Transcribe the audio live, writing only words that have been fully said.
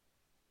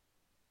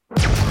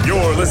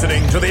You're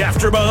listening to the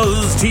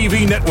AfterBuzz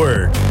TV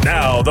Network,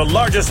 now the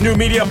largest new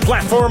media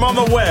platform on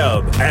the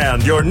web,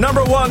 and your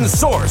number one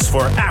source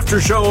for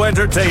after-show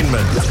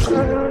entertainment.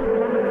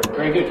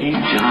 Very good, King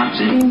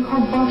Johnson.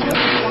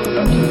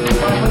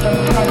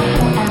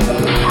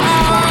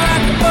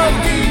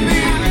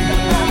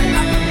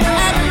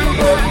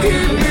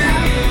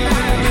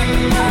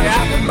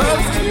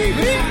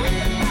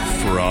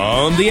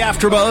 From the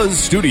AfterBuzz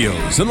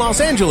Studios in Los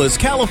Angeles,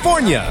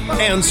 California,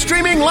 and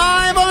streaming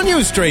live on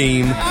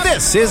Ustream,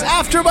 this is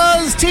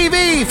AfterBuzz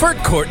TV for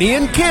Courtney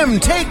and Kim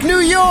Take New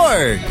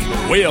York.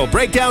 We'll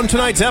break down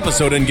tonight's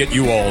episode and get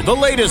you all the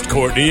latest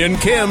Courtney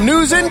and Kim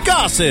news and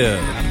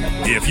gossip.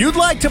 If you'd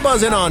like to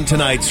buzz in on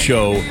tonight's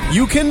show,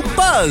 you can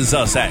buzz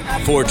us at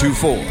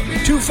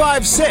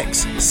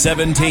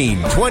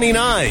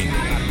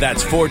 424-256-1729.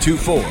 That's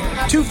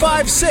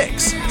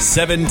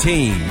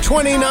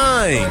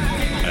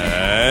 424-256-1729.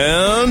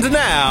 And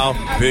now,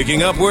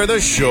 picking up where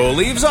the show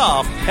leaves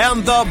off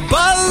and the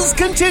buzz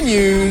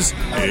continues,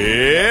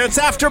 it's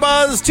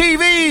AfterBuzz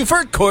TV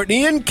for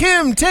Courtney and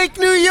Kim Take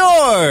New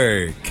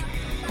York.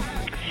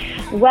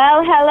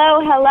 Well,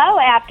 hello,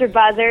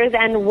 AfterBuzzers,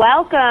 and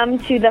welcome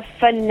to the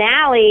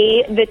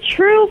finale, the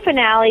true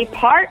finale,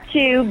 part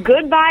 2,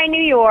 Goodbye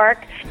New York,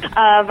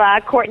 of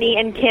Courtney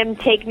and Kim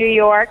Take New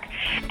York.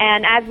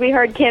 And as we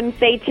heard Kim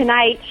say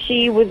tonight,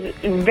 she was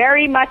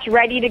very much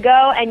ready to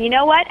go. And you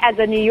know what? As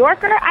a New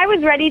Yorker, I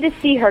was ready to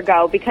see her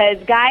go because,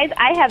 guys,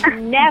 I have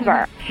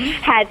never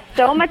had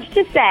so much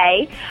to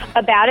say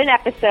about an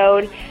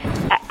episode.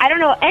 I don't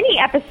know any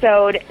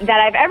episode that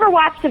I've ever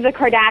watched of the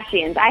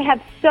Kardashians. I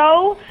have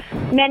so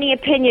many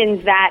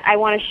opinions that I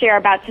want to share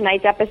about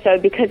tonight's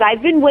episode because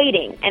I've been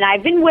waiting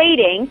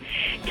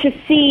to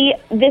see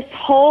this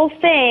whole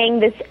thing,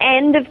 this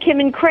end of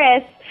Kim and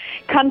Chris,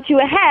 come to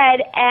a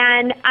head,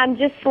 and I'm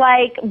just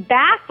like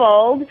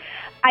baffled.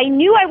 I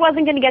knew I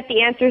wasn't going to get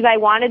the answers I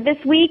wanted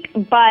this week,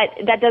 but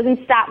that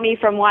doesn't stop me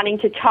from wanting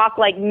to talk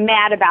like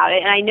mad about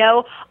it. And I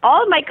know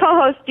all of my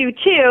co-hosts do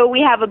too.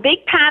 We have a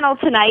big panel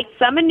tonight,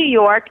 some in New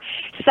York,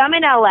 some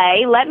in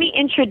LA. Let me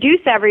introduce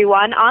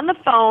everyone. On the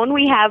phone,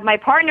 we have my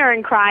partner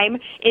in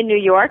crime in New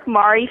York,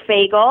 Mari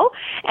Fagel,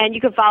 and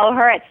you can follow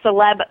her at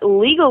Celeb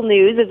Legal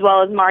News as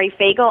well as Mari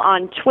Fagel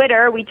on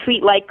Twitter. We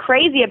tweet like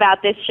crazy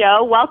about this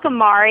show. Welcome,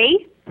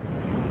 Mari.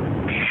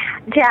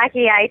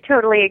 Jackie, I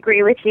totally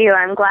agree with you.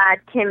 I'm glad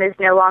Kim is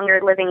no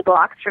longer living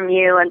blocks from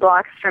you and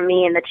blocks from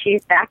me and that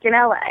she's back in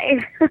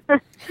L.A.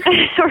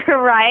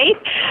 Right?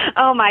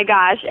 Oh, my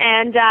gosh.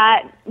 And,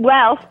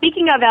 well,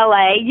 speaking of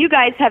L.A., you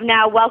guys have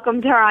now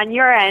welcomed her on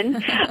your end.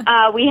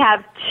 We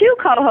have two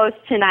co-hosts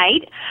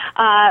tonight.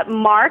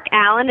 Mark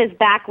Allen is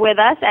back with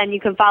us, and you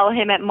can follow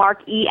him at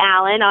Mark E.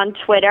 Allen on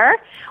Twitter.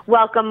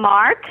 Welcome,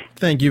 Mark.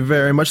 Thank you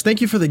very much.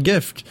 Thank you for the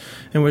gift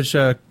in which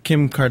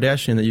Kim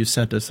Kardashian that you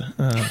sent us.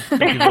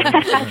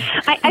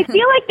 I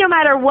feel like no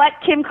matter what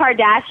Kim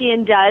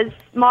Kardashian does,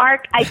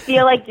 Mark, I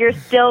feel like you're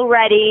still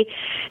ready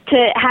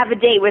to have a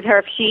date with her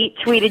if she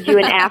tweeted you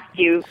and asked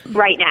you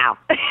right now.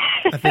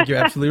 I think you're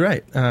absolutely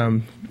right.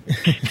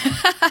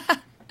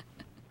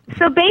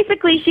 So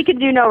basically, she could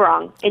do no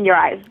wrong in your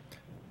eyes.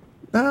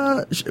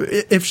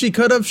 If she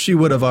could have, she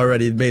would have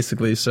already,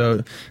 basically.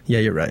 So, yeah,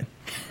 you're right.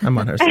 I'm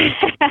on her side.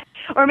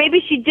 Or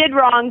maybe she did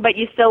wrong, but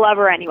you still love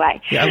her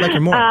anyway. Yeah, I like her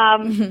more.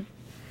 And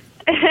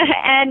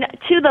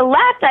to the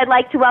left, I'd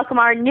like to welcome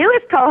our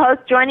newest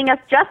co-host, joining us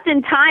just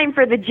in time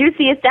for the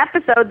juiciest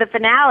episode, the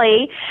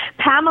finale,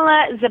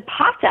 Pamela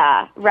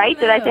Zapata, right?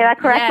 Did I say that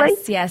correctly?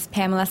 Yes,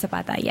 Pamela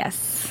Zapata,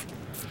 yes.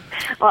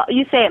 Well,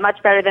 you say it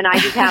much better than I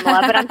do,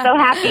 Pamela, but I'm so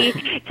happy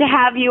to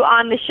have you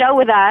on the show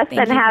with us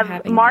and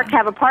have Mark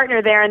have a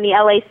partner there in the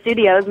LA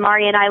studios.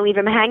 Mari and I leave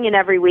him hanging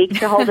every week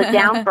to hold it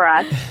down for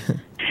us.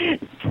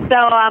 So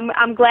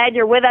I'm glad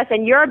you're with us,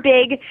 and you're a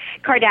big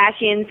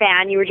Kardashian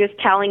fan. You were just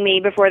telling me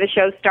before the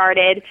show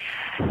started.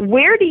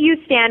 Where do you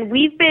stand?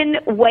 We've been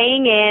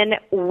weighing in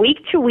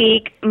week to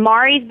week.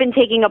 Mari's been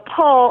taking a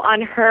poll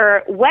on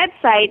her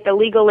website,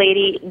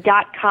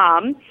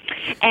 thelegallady.com,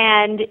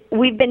 and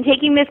we've been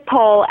taking this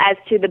poll as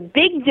to the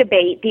big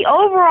debate. The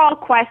overall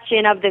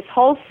question of this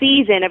whole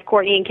season of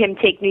Courtney and Kim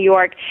Take New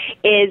York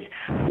is,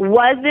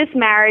 was this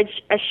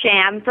marriage a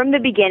sham from the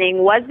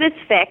beginning? Was this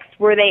fixed?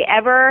 Were they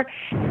ever,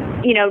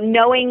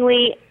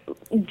 knowingly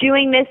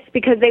doing this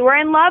because they were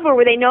in love, or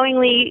were they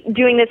knowingly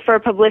doing this for a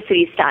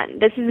publicity stunt?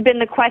 This has been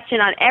the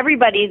question on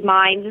everybody's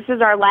mind. This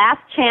is our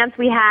last chance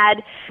we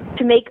had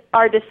to make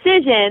our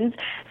decisions.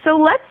 So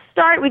let's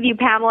start with you,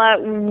 Pamela.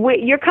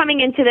 You're coming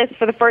into this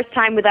for the first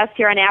time with us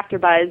here on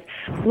AfterBuzz.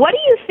 What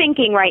are you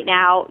thinking right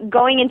now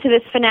going into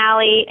this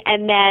finale,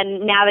 and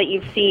then now that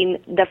you've seen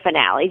the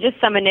finale? Just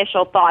some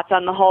initial thoughts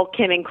on the whole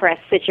Kim and Chris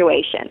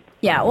situation.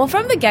 Yeah, well,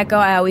 from the get-go,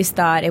 I always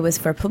thought it was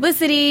for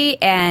publicity,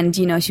 and,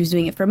 she was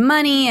doing it for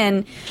money,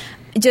 and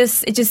it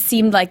just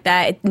seemed like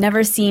that. It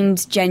never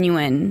seemed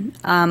genuine.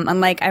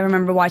 Unlike, I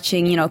remember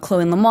watching,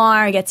 Chloe and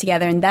Lamar get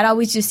together, and that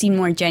always just seemed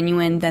more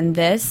genuine than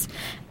this.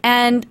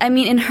 And I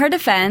mean, in her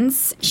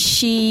defense,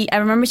 I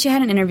remember she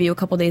had an interview a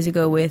couple days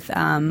ago with,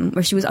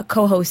 where she was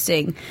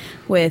co-hosting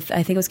with,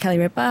 I think it was Kelly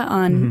Ripa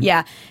on,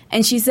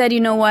 and she said, you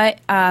know what,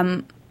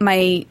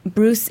 my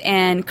Bruce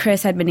and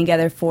Chris had been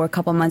together for a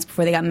couple months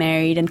before they got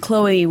married, and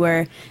Chloe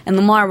and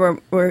Lamar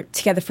were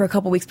together for a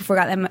couple weeks before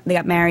they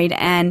got married,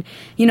 and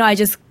you know, I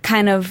just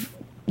kind of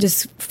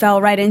just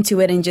fell right into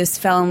it and just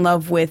fell in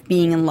love with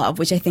being in love,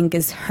 which I think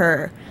is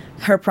her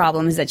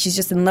problem, is that she's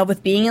just in love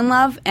with being in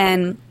love.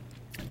 And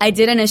I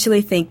did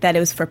initially think that it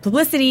was for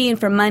publicity and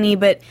for money,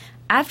 but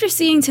after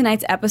seeing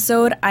tonight's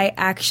episode, I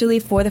actually,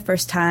 for the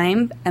first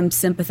time, am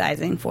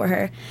sympathizing for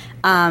her.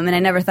 And I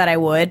never thought I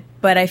would,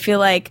 but I feel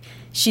like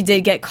she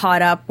did get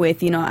caught up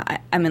with, you know,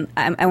 I'm in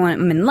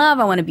love,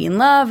 I want to be in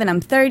love, and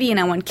I'm 30 and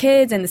I want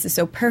kids, and this is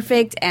so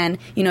perfect. And,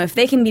 you know, if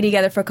they can be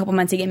together for a couple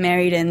months to get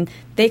married, and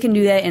they can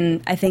do that,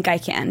 and I think I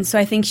can. So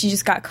I think she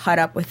just got caught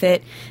up with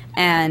it,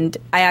 and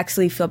I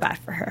actually feel bad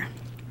for her.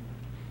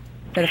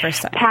 For the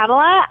first time.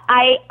 Pamela,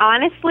 I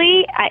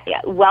honestly,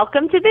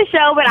 welcome to the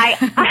show, but I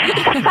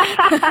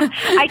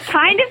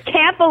kind of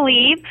can't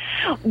believe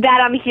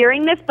that I'm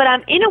hearing this, but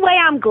in a way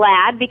I'm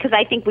glad, because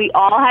I think we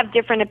all have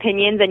different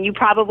opinions, and you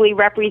probably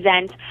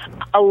represent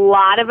a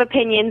lot of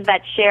opinions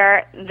that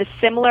share the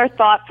similar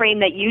thought frame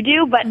that you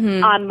do, but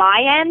on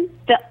my end,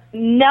 the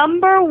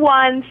number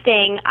one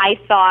thing I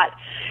thought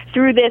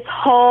through this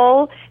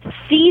whole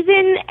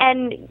season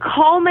and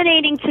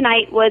culminating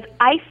tonight was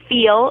I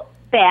feel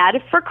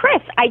bad for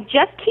Chris. I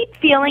just keep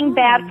feeling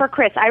bad for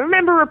Chris. I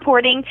remember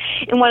reporting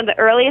in one of the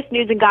earliest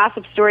news and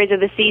gossip stories of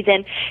the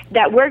season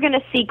that we're going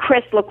to see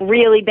Chris look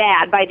really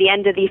bad by the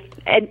end of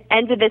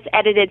this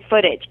edited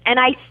footage. And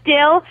I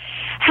still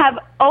have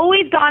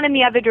always gone in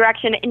the other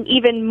direction, and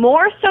even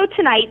more so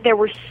tonight. There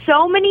were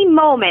so many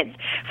moments,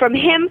 from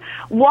him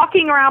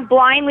walking around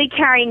blindly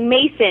carrying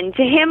Mason,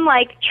 to him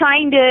like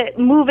trying to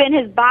move in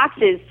his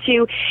boxes,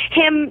 to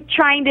him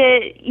trying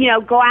to, you know,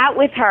 go out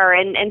with her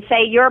and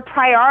say, you're a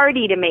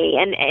priority to me,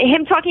 and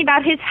him talking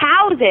about his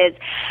houses.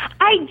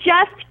 I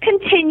just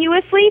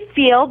continuously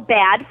feel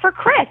bad for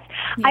Chris.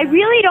 Yeah. I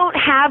really don't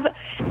have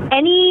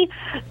any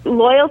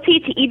loyalty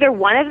to either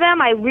one of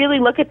them. I really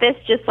look at this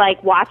just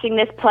like watching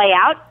this play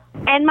out,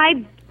 and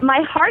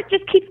my heart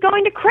just keeps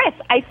going to Chris.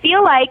 I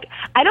feel like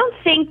I don't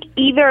think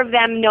either of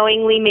them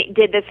knowingly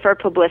did this for a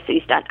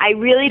publicity stunt. I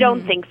really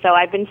don't think so.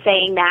 I've been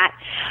saying that.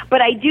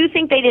 But I do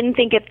think they didn't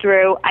think it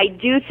through. I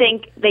do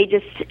think they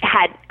just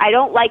I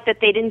don't like that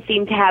they didn't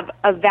seem to have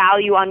a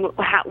value on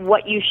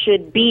what you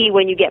should be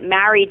when you get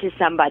married to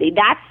somebody.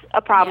 That's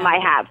a problem I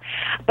have.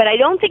 But I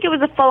don't think it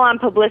was a full-on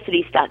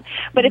publicity stunt.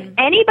 But if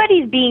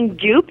anybody's being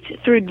duped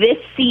through this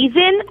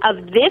season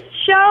of this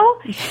show,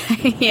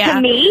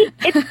 to me,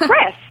 it's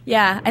Chris.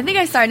 Yeah, I think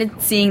I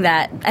started seeing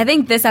that. I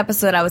think this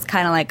episode I was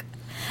kind of like,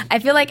 I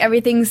feel like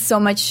everything's so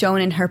much shown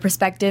in her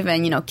perspective,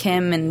 and, you know,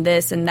 Kim and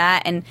this and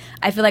that, and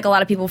I feel like a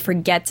lot of people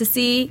forget to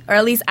see, or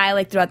at least I,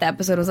 like, throughout the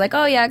episode was like,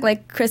 oh yeah,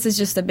 like Chris is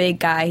just a big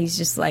guy. He's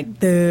just like,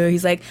 duh.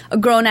 He's like a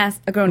grown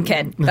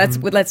kid. That's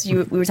what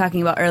we were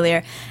talking about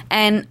earlier.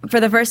 And for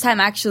the first time,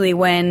 actually,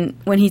 when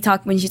she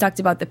talked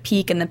about the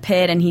peak and the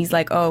pit, and he's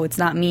like, oh, it's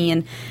not me,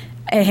 and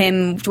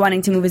him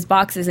wanting to move his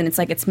boxes, and it's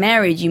like, it's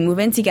marriage, you move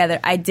in together.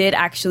 I did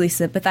actually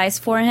sympathize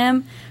for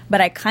him,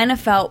 but I kind of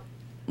felt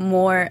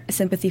more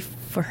sympathy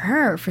for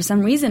her for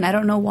some reason. I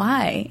don't know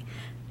why.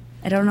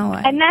 And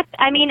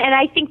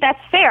I think that's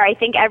fair. I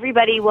think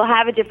everybody will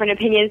have a different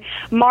opinion.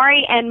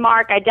 Mari and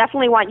Mark, I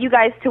definitely want you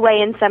guys to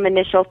weigh in some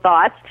initial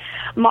thoughts.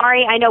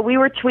 Mari, I know we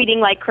were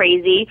tweeting like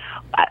crazy.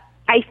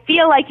 I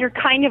feel like you're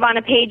kind of on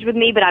a page with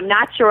me, but I'm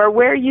not sure.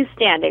 Where are you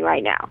standing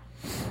right now?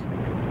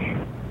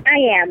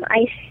 I am.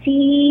 I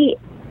see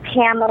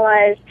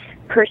Pamela's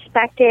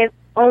perspective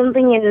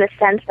only in the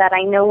sense that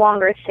I no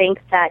longer think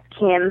that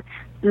Kim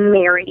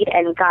married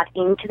and got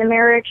into the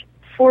marriage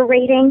for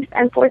ratings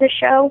and for the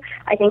show.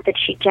 I think that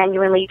she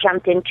genuinely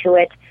jumped into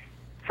it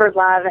for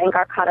love and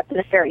got caught up in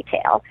the fairy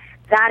tale.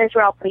 That is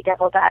where I'll play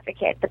devil's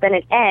advocate. But then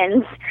it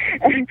ends.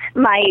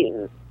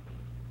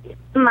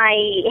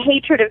 My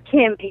hatred of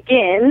Kim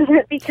begins,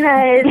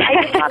 because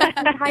I thought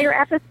this entire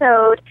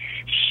episode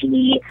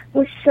she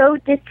was so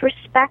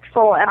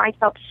disrespectful, and I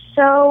felt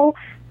so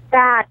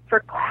bad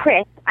for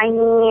Chris. I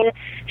mean,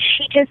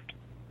 she just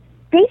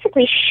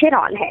basically shit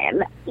on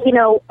him, you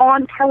know,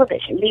 on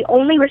television. The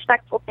only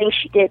respectful thing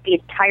she did the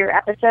entire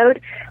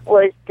episode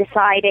was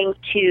deciding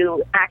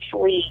to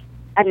actually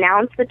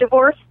announce the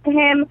divorce to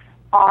him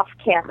off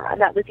camera.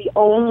 That was the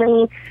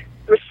only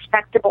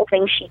respectable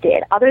thing she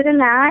did. Other than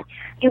that,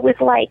 it was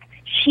like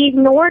she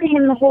ignored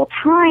him the whole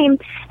time,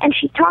 and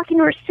she's talking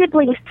to her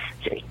siblings,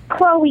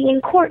 Chloe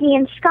and Courtney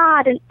and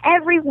Scott and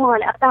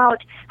everyone,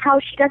 about how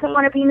she doesn't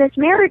want to be in this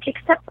marriage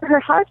except for her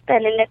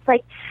husband. And it's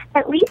like,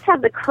 at least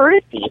have the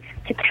courtesy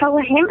to tell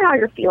him how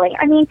you're feeling.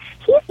 I mean,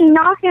 he's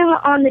knocking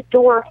on the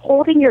door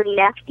holding your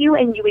nephew,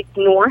 and you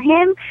ignore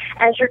him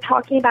as you're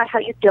talking about how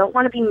you don't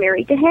want to be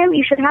married to him.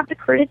 You should have the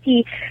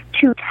courtesy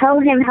to tell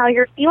him how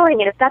you're feeling,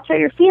 and if that's how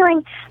you're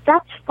feeling,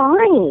 that's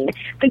fine.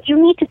 But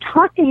you need to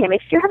talk to him.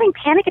 If you're having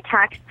panic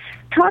attacks,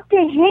 talk to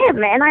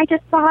him. And I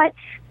just thought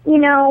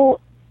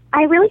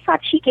I really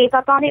thought she gave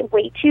up on it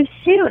way too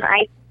soon.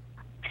 I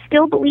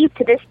still believe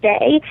to this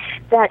day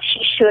that she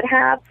should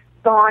have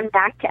gone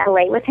back to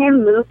LA with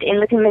him, moved in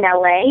with him in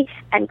LA,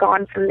 and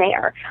gone from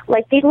there.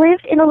 Like, they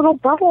lived in a little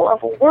bubble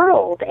of a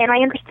world, and I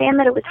understand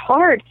that it was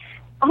hard.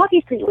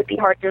 Obviously, it would be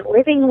hard. You're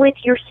living with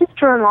your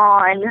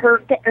sister-in-law and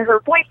her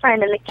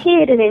boyfriend and the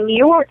kid, and in New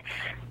York.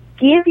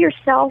 Give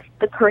yourself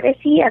the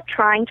courtesy of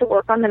trying to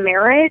work on the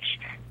marriage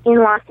in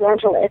Los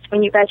Angeles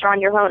when you guys are on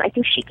your own. I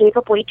think she gave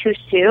up way too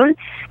soon,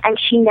 and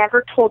she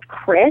never told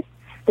Chris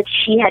that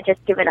she had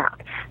just given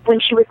up. When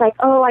she was like,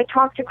 oh, I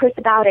talked to Chris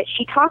about it,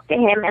 she talked to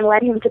him and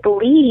led him to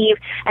believe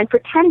and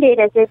pretended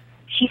as if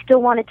she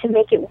still wanted to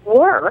make it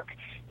work,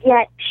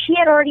 yet she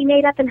had already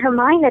made up in her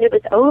mind that it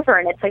was over,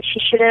 and it's like she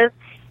should have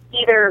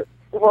either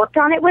worked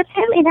on it with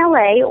him in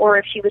LA, or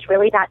if she was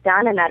really that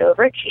done and that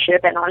over it, she should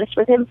have been honest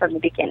with him from the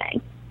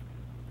beginning.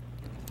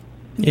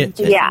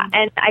 Yeah,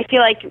 and I feel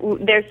like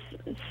there's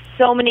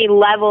so many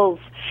levels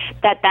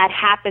that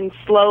happens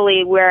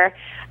slowly where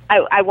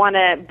I want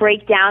to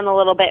break down a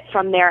little bit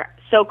from their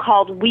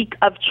so-called week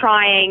of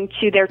trying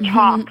to their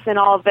talks and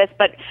all of this.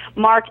 But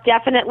Mark,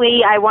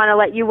 definitely I want to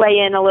let you weigh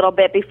in a little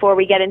bit before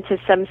we get into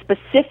some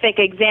specific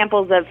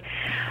examples of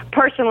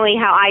personally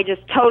how I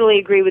just totally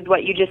agree with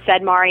what you just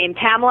said, Mari. And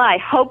Pamela, I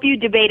hope you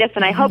debate us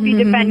and I hope you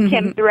defend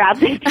Kim throughout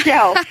this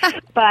show.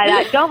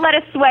 But don't let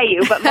us sway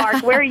you. But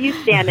Mark, where are you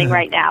standing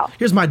right now?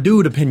 Here's my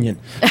dude opinion.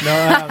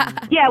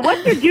 Yeah,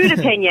 what's your dude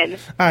opinion?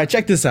 All right,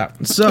 check this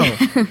out. So...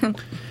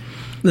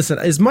 Listen,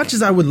 as much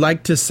as I would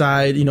like to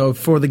side,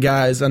 for the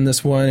guys on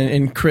this one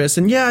and Chris,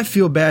 and yeah, I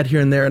feel bad here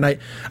and there, and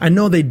I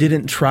know they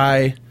didn't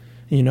try,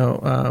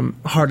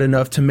 hard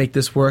enough to make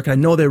this work. I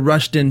know they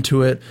rushed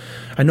into it.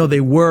 I know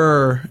they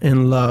were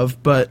in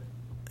love, but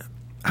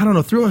I don't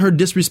know, through her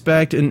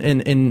disrespect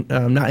and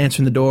not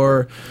answering the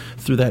door,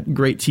 through that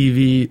great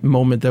TV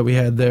moment that we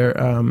had there,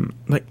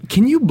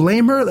 can you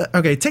blame her?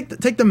 Okay, take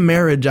the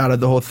marriage out of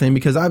the whole thing,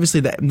 because obviously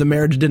the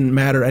marriage didn't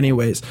matter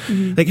anyways.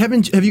 Mm-hmm. Like,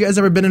 have you guys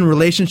ever been in a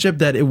relationship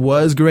that it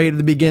was great at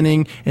the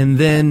beginning and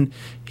then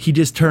he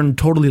just turned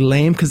totally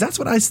lame? Because that's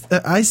what I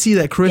see,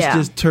 that Chris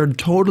just turned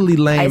totally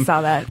lame. I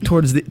saw that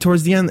towards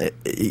the end.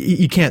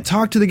 You can't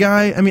talk to the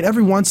guy. I mean,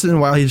 every once in a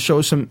while he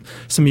shows some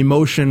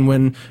emotion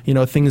when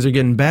things are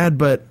getting bad,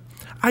 but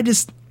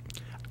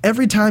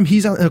every time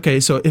he's on, okay,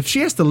 so if she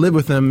has to live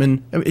with him,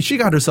 and I mean, she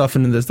got herself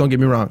into this, don't get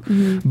me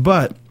wrong,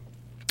 but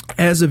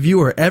as a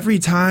viewer, every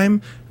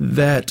time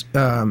that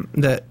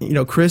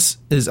Chris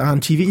is on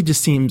TV, it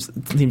just seems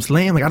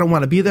lame. Like, I don't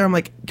want to be there. I'm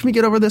like, can we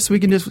get over this so we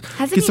can just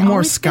get some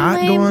more Scott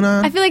going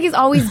on? I feel like he's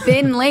always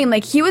been lame.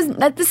 Like,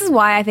 this is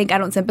why I think I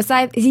don't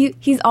sympathize.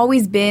 He's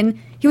always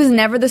been. He was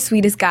never the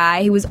sweetest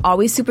guy. He was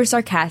always super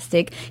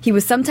sarcastic. He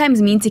was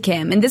sometimes mean to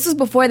Kim, and this was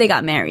before they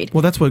got married.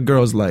 Well, that's what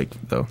girls like,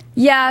 though.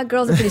 Yeah,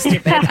 girls are pretty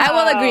stupid. I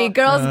will agree.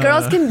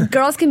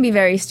 Girls can be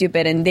very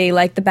stupid, and they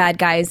like the bad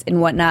guys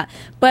and whatnot.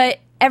 But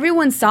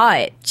everyone saw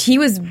it. He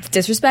was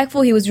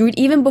disrespectful. He was rude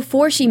even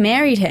before she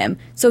married him.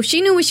 So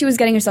she knew what she was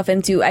getting herself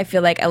into, I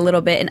feel like, a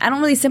little bit. And I don't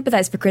really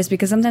sympathize for Chris,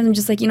 because sometimes I'm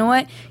just like, you know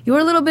what? You were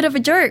a little bit of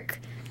a jerk.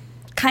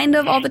 Kind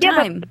of all the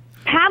time. But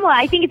Pamela,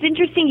 I think it's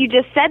interesting you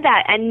just said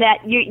that, and that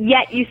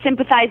yet you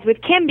sympathize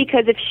with Kim,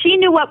 because if she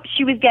knew what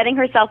she was getting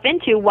herself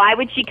into, why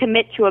would she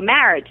commit to a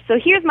marriage? So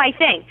here's my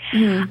thing.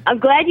 Mm-hmm. I'm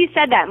glad you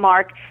said that,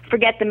 Mark.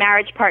 Forget the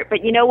marriage part.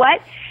 But you know what?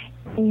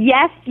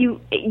 Yes,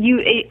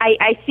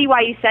 I see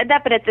why you said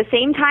that, but at the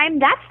same time,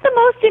 that's the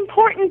most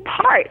important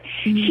part.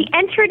 Mm-hmm. She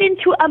entered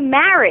into a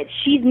marriage.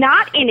 She's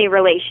not in a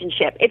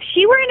relationship. If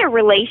she were in a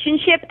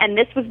relationship and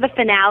this was the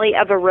finale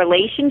of a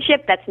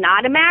relationship that's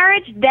not a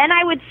marriage, then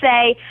I would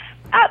say,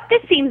 oh,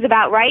 this seems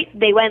about right.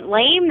 They went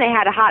lame. They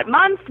had a hot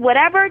month,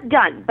 whatever,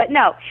 done. But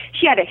no,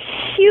 she had a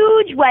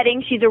huge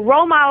wedding. She's a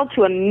role model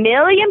to 1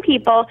 million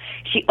people.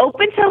 She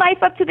opens her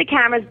life up to the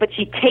cameras, but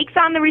she takes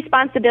on the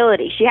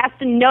responsibility. She has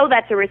to know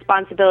that's a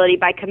responsibility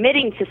by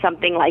committing to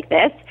something like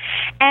this.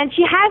 And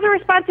she has a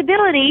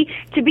responsibility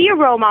to be a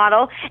role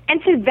model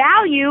and to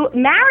value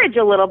marriage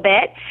a little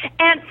bit.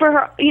 And for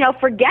her,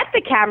 forget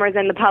the cameras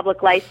and the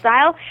public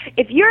lifestyle.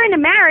 If you're in a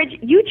marriage,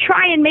 you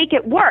try and make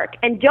it work.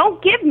 And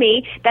don't give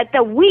me that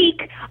the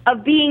week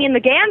of being in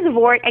the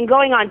Gansevoort and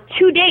going on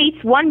 2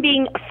 dates, one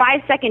being a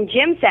 5-second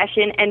gym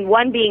session and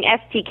one being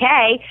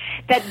STK,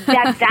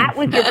 that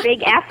was your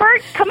big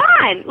effort? Come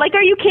on. Like,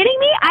 are you kidding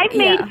me? I've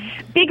made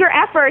bigger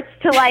efforts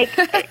to, like,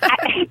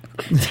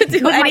 to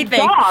do with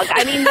anything. My dog.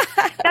 I mean,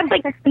 that's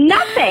like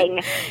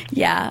nothing.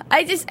 Yeah.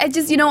 I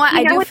just you know what?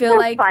 I do feel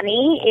like... What's so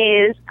funny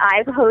is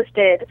I've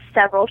hosted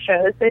several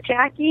shows with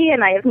Jackie,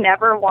 and I have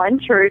never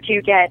once heard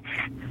you get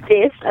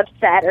this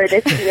upset or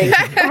this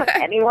enraged about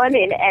anyone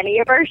in any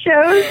of our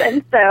shows.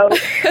 And so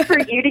for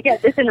you to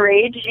get this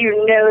enraged,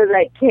 you know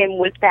that Kim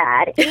was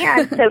bad.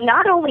 And so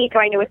not only do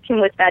I know Kim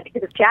was bad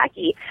because of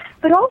Jackie,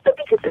 but also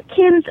because of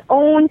Kim's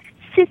own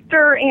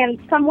sister and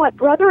somewhat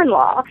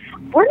brother-in-law.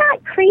 We're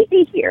not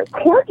crazy here.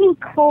 Courtney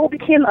called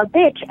Kim a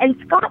bitch,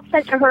 and Scott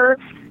said to her,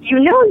 you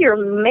know you're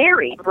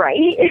married,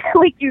 right?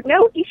 Like, you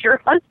know he's your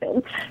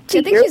husband.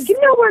 You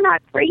know we're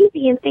not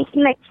crazy in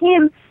thinking that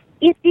Kim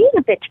is being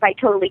a bitch by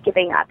totally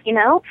giving up, you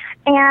know?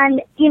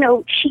 And, you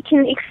know, she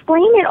can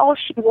explain it all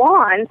she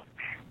wants.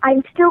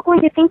 I'm still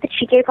going to think that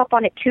she gave up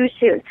on it too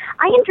soon.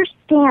 I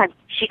understand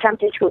she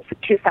jumped into it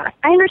too fast.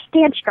 I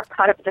understand she got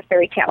caught up in the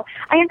fairy tale.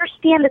 I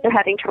understand that they're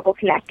having trouble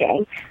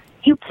connecting.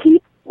 You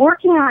keep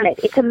working on it.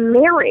 It's a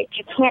marriage.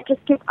 You can't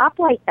just give up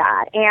like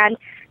that. And,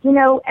 you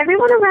know,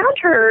 everyone around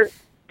her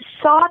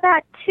saw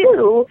that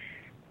too,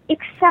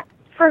 except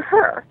for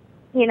her,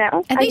 you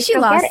know? I think she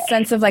lost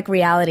sense of, like,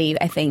 reality,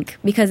 I think,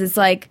 because it's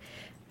like,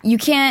 you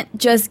can't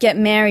just get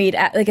married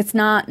like, it's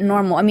not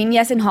normal. I mean,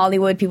 yes, in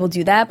Hollywood people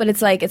do that, but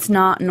it's like, it's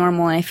not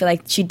normal. And I feel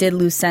like she did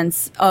lose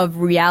sense of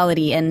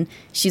reality, and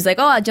she's like,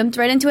 oh, I jumped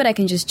right into it, I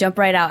can just jump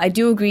right out. I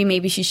do agree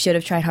maybe she should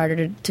have tried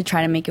harder to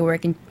try to make it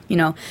work and, you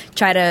know,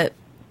 try to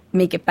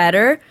make it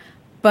better.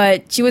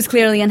 But she was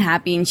clearly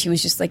unhappy, and she was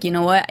just like, you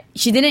know what?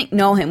 She didn't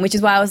know him, which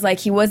is why I was like,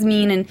 he was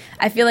mean. And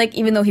I feel like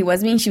even though he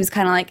was mean, she was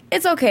kind of like,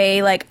 it's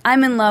okay. Like,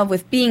 I'm in love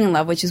with being in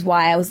love, which is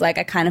why I was like,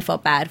 I kind of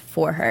felt bad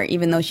for her,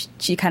 even though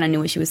she kind of knew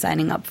what she was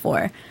signing up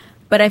for.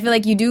 But I feel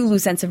like you do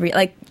lose sense of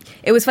like,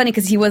 it was funny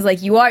because he was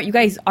like, you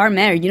guys are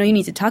married. You know, you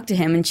need to talk to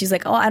him. And she's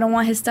like, oh, I don't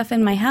want his stuff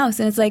in my house.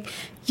 And it's like,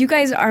 you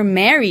guys are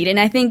married. And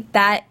I think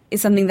that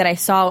is something that I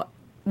saw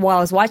while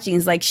I was watching,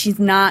 is like, she's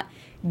not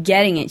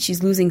getting it.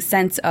 She's losing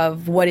sense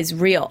of what is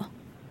real.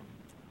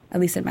 At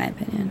least in my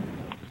opinion.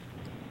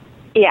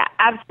 Yeah,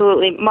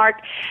 absolutely. Mark,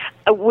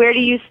 where do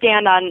you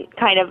stand on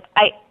kind of,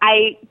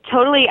 I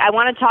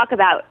want to talk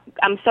about,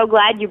 I'm so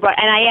glad you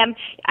brought, and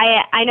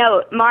I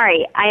know,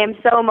 Mari, I am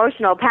so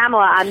emotional.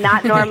 Pamela, I'm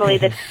not normally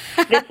this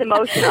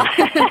emotional.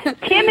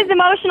 Kim is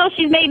emotional.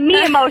 She's made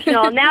me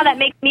emotional. Now that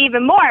makes me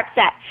even more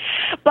upset.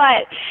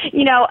 But,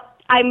 you know,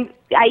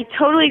 I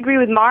totally agree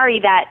with Mari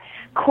that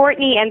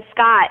Courtney and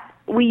Scott,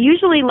 we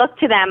usually look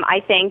to them,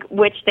 I think,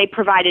 which they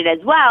provided as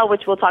well,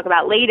 which we'll talk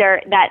about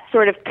later, that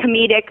sort of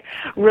comedic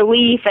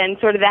relief and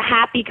sort of the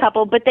happy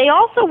couple, but they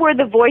also were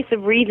the voice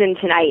of reason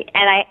tonight.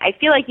 And I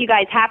feel like you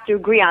guys have to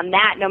agree on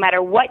that, no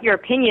matter what your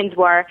opinions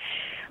were.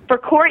 For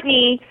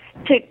Courtney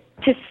to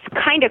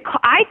kind of,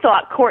 I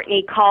thought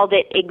Courtney called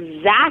it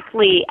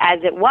exactly as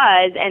it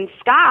was, and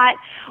Scott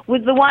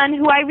was the one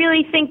who I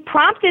really think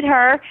prompted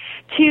her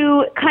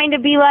to kind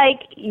of be like,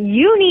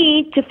 you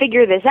need to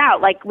figure this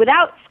out. Like,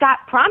 without Scott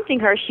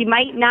prompting her, she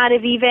might not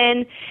have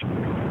even,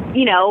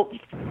 you know,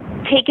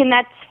 taken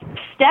that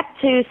step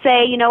to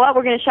say, you know what,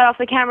 we're going to shut off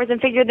the cameras and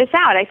figure this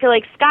out. I feel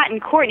like Scott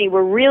and Courtney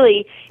were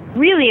really,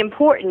 really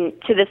important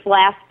to this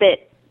last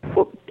bit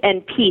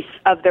and piece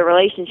of the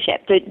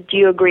relationship. Do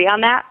you agree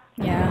on that?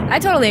 Yeah, I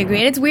totally agree.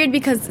 And it's weird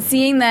because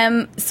seeing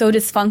them so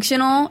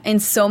dysfunctional in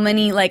so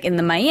many, like, in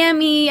the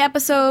Miami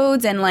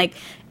episodes, and, like,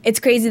 it's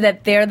crazy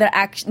that they're the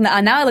action.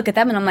 Now I look at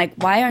them and I'm like,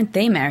 why aren't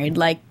they married?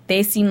 Like,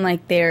 they seem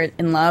like they're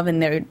in love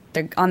and they're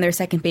on their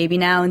second baby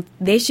now, and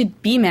they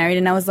should be married.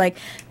 And I was like,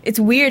 it's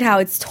weird how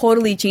it's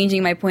totally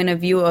changing my point of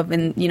view of,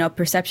 and, you know,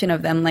 perception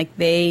of them. Like,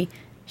 they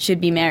should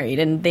be married,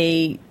 and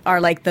they are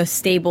like the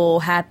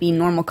stable, happy,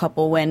 normal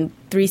couple, when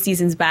 3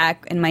 seasons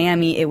back in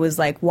Miami it was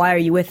like, why are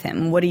you with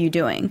him? What are you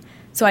doing?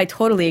 So I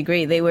totally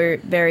agree. They were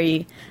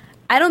very,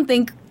 I don't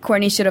think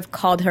Courtney should have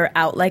called her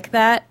out like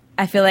that.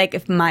 I feel like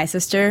if my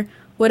sister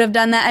would have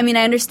done that, I mean,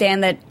 I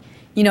understand that,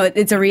 you know,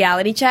 it's a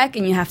reality check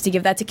and you have to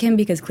give that to Kim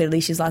because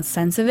clearly she's lost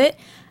sense of it.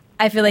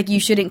 I feel like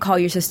you shouldn't call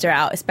your sister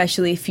out,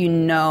 especially if you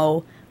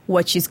know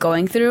what she's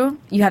going through.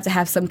 You have to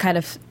have some kind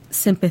of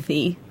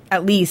sympathy,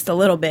 at least a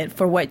little bit,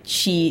 for what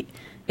she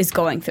is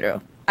going through.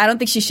 I don't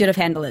think she should have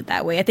handled it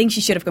that way. I think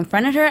she should have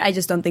confronted her. I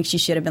just don't think she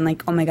should have been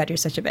like, oh my God, you're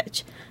such a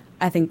bitch.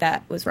 I think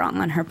that was wrong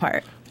on her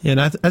part. Yeah,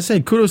 and I say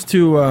kudos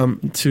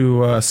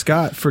to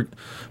Scott for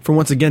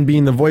once again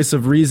being the voice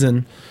of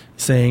reason,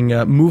 saying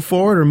move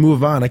forward or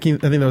move on. I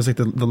think that was like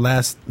the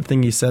last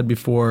thing he said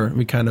before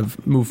we kind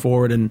of move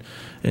forward,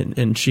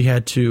 and she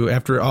had to,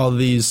 after all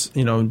these,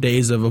 you know,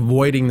 days of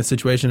avoiding the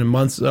situation and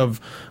months of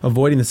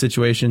avoiding the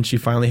situation, she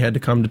finally had to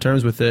come to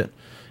terms with it.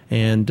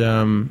 And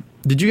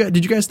did you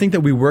guys think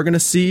that we were going to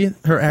see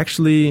her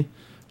actually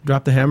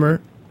drop the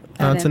hammer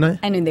tonight?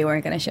 I knew they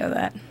weren't going to show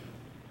that.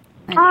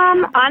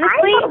 Honestly,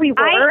 I thought we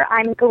were.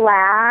 I'm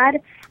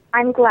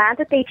glad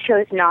that they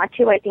chose not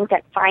to. I think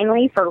that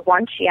finally, for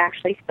once, she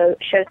actually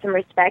showed some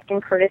respect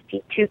and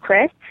courtesy to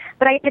Chris.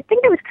 But I did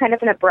think it was kind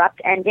of an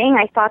abrupt ending.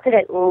 I thought that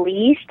at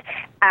least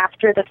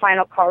after the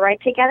final car ride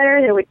together,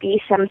 there would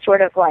be some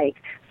sort of like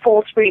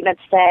full screen that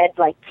said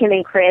like Kim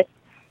and Chris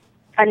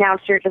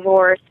announced their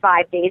divorce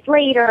 5 days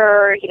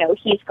later. You know,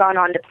 he's gone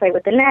on to play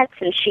with the Nets,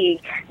 and she,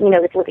 you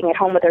know, is living at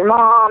home with her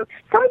mom.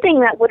 Something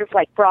that would have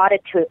like brought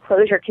it to a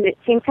closure. Because it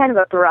seemed kind of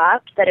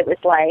abrupt that it was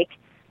like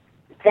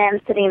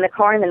them sitting in the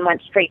car and then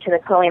went straight to the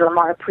Chloe and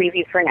Lamar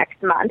preview for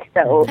next month.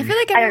 So I feel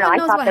like everyone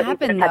knows what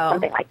happened, though.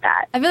 Something like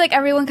that. I feel like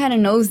everyone kind of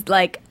knows.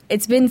 Like,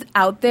 it's been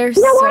out there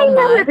so much. No, I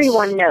know much.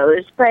 Everyone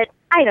knows, but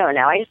I don't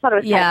know. I just thought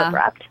it was kind of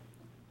abrupt.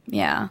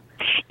 Yeah.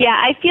 Yeah,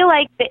 I feel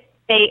like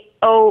they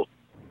owed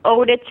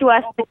it to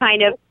us to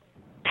kind of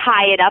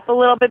tie it up a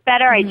little bit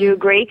better. I do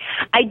agree.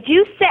 I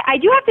do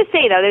have to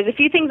say, though, there's a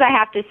few things I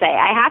have to say.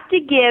 I have to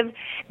give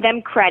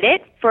them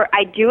credit for,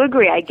 I do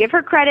agree, I give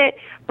her credit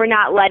for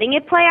not letting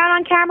it play out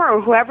on camera,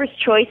 or whoever's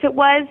choice it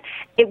was.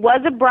 It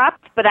was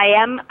abrupt, but I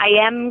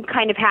am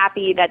kind of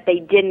happy that they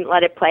didn't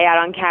let it play out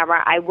on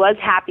camera. I was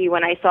happy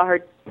when I saw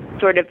her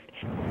sort of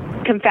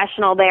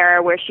confessional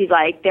there where she's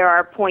like, there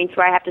are points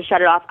where I have to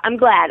shut it off. I'm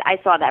glad I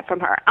saw that from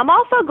her. I'm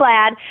also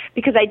glad,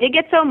 because I did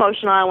get so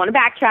emotional, I want to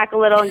backtrack a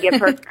little and give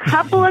her a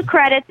couple of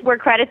credits where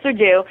credits are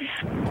due.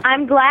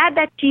 I'm glad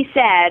that she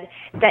said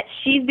that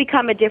she's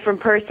become a different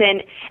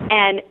person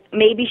and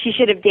maybe she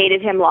should have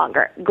dated him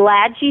longer.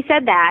 Glad she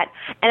said that.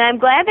 And I'm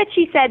glad that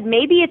she said,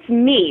 maybe it's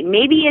me.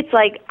 Maybe it's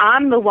like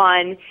I'm the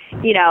one,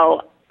 you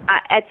know,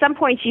 at some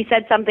point she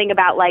said something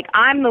about, like,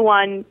 I'm the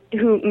one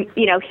who,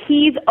 you know,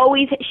 she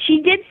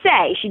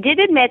did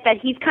admit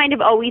that he's kind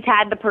of always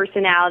had the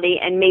personality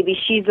and maybe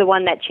she's the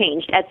one that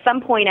changed. At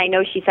some point I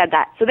know she said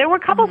that. So there were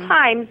a couple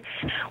times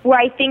where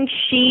I think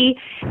she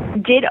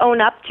did own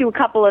up to a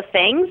couple of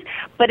things,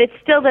 but it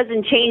still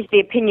doesn't change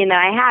the opinion that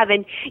I have.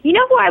 And you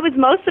know who I was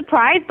most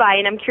surprised by,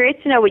 and I'm curious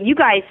to know what you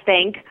guys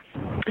think.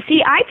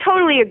 See, I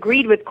totally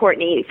agreed with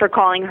Courtney for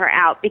calling her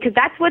out, because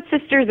that's what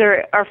sisters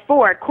are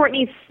for.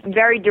 Courtney's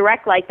very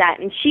direct like that,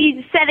 and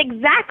she said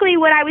exactly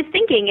what I was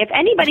thinking. If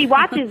anybody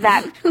watches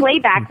that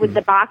playback with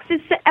the boxes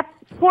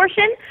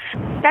portion,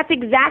 that's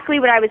exactly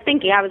what I was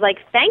thinking. I was like,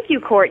 thank you,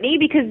 Courtney,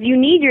 because you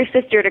need your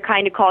sister to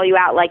kind of call you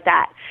out like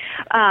that.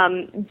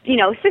 You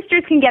know,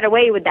 sisters can get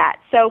away with that.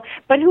 So,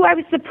 but who I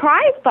was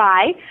surprised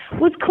by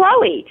was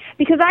Chloe,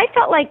 because I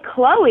felt like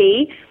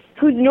Chloe,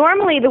 who's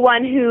normally the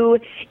one who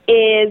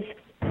is,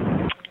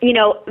 you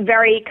know,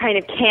 very kind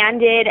of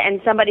candid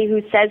and somebody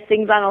who says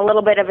things on a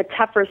little bit of a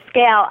tougher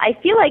scale, I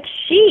feel like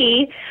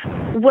she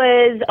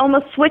was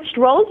almost switched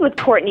roles with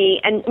Courtney,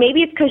 and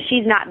maybe it's because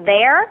she's not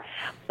there,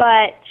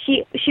 but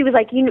she was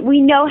like,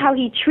 we know how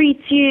he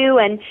treats you,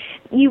 and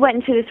you went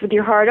into this with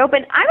your heart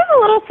open. I was a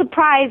little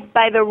surprised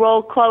by the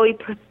role Chloe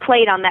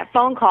played on that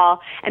phone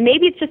call, and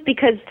maybe it's just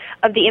because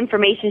of the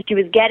information she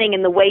was getting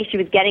and the way she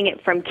was getting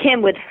it from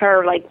Kim, with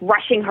her, like,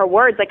 rushing her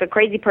words like a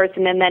crazy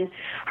person, and then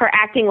her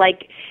acting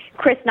like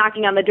Chris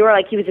knocking on the door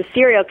like he was a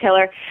serial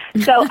killer.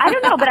 So I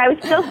don't know, but I was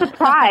still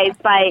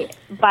surprised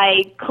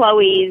by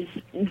Chloe's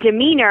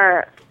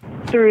demeanor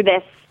through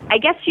this. I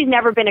guess she's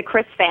never been a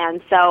Chris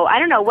fan, so I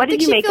don't know. What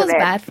did you make of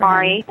it,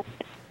 Mari?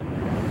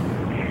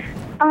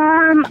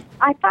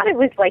 I thought it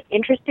was, like,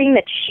 interesting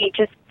that she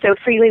just so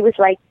freely was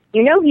like,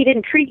 you know, he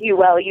didn't treat you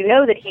well. You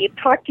know that he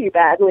talked to you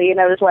badly.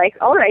 And I was like,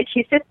 all right,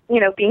 she's just,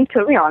 you know, being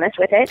totally honest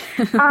with it.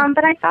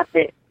 But I thought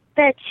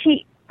that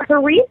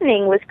her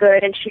reasoning was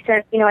good, and she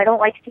said, you know, I don't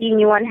like seeing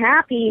you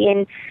unhappy,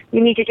 and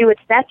you need to do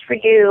what's best for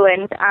you.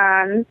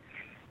 And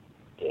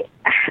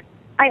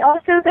I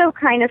also, though,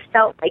 kind of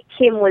felt like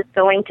Kim was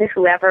going to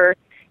whoever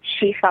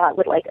she thought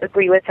would, like,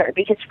 agree with her,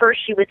 because first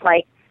she was,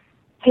 like,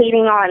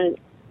 hating on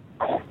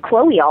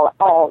Chloe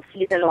all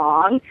season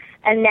long,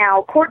 and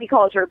now Courtney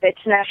calls her a bitch,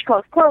 and now she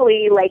calls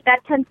Chloe. Like,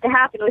 that tends to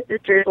happen with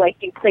sisters, like,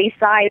 you play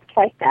sides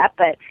like that,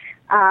 but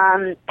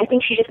I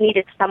think she just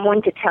needed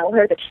someone to tell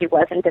her that she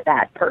wasn't a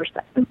bad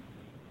person.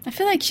 I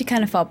feel like she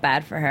kind of felt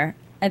bad for her.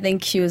 I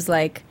think she was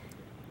like,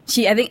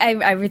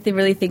 I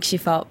really think she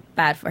felt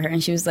bad for her,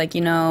 and she was like,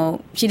 you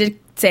know, she did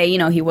say, you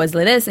know, he was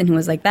like this and he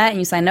was like that, and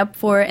you signed up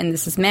for it, and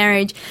this is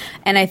marriage.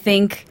 And I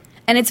think,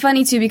 and it's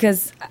funny too,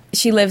 because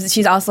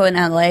she's also in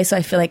LA, so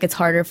I feel like it's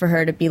harder for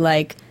her to be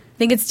like, I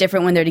think it's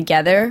different when they're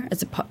together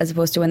as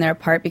opposed to when they're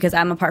apart, because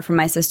I'm apart from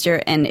my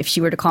sister, and if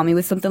she were to call me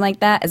with something like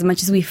that, as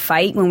much as we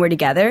fight when we're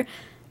together,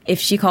 if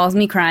she calls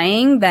me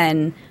crying,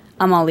 then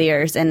I'm all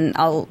ears, and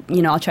I'll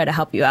try to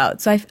help you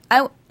out. So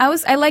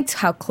I liked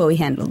how Chloe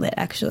handled it,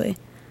 actually.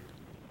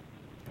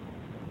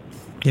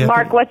 Yeah,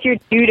 Mark, what's your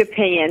dude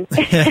opinion?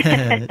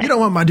 You don't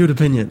want my dude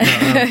opinion.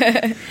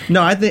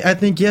 No, I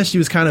think yes, she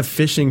was kind of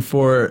fishing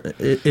for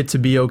it to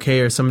be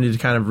okay, or somebody to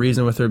kind of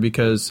reason with her,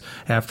 because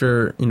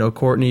after, you know,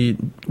 Courtney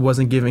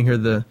wasn't giving her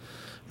the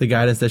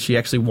guidance that she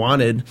actually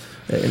wanted,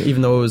 and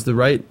even though it was the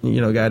right,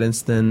 you know,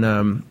 guidance,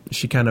 then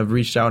she kind of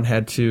reached out and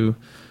had to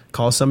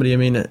call somebody. I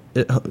mean,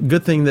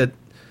 good thing that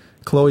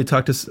Chloe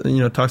talked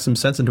some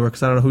sense into her,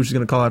 because I don't know who she's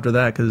going to call after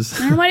that. Because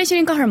why did she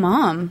didn't call her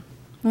mom?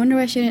 I wonder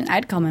why she didn't.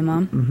 I'd call my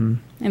mom. Mm-hmm.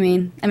 I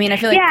mean, I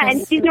feel like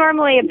and she's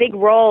normally a big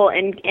role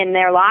in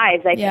their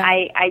lives.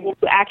 I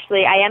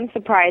am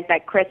surprised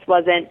that Chris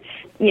wasn't,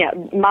 you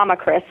know, Mama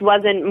Chris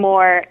wasn't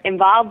more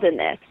involved in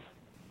this.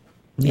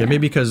 Yeah, maybe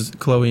because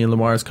Chloe and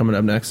Lamar is coming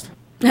up next.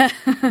 Can't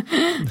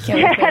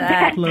wait for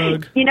that.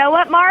 Plug. You know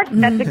what, Mark?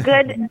 That's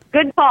a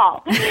good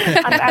call.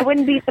 I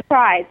wouldn't be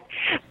surprised.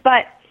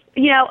 But,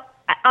 you know,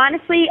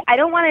 honestly, I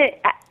don't want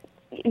to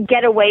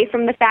get away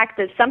from the fact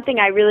that something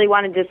I really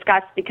want to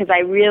discuss, because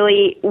I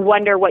really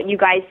wonder what you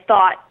guys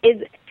thought,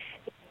 is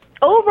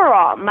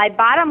overall, my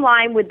bottom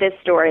line with this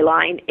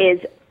storyline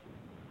is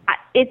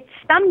it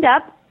summed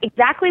up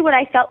exactly what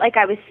I felt like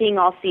I was seeing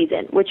all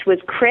season, which was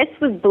Chris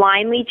was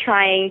blindly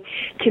trying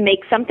to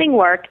make something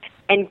work,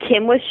 and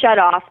Kim was shut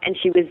off, and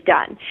she was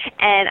done.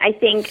 And I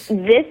think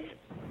this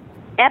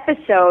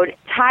episode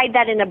tied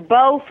that in a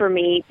bow for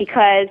me,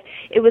 because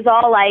it was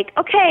all like,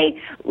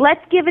 okay,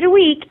 let's give it a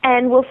week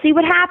and we'll see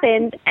what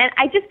happens. And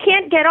I just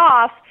can't get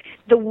off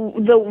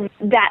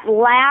that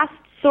last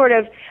sort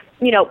of,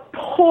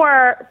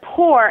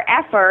 poor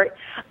effort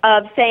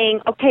of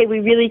saying, okay, we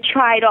really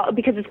tried all,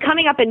 because it's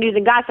coming up in News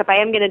and Gossip. I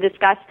am going to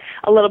discuss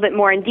a little bit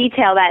more in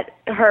detail that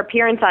her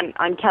appearance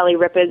on Kelly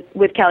Ripa,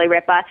 with Kelly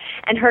Ripa,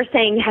 and her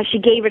saying how she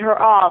gave it her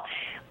all.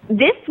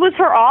 This was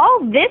her all?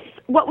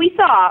 What we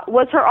saw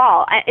was her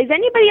all. Is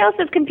anybody else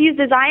as confused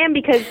as I am?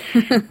 Because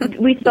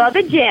we saw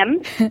the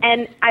gym,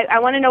 and I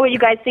want to know what you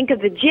guys think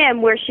of the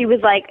gym, where she was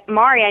like,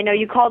 Mari, I know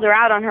you called her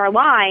out on her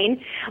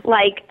line,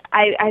 like,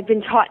 I've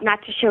been taught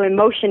not to show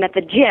emotion at the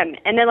gym.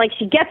 And then, like,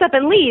 she gets up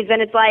and leaves,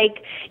 and it's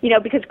like,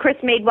 because Chris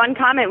made one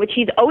comment, which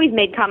he's always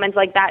made comments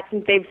like that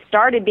since they've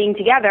started being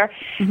together.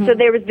 Mm-hmm. So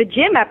there was the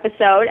gym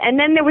episode, and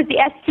then there was the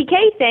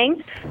STK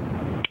thing,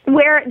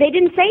 where they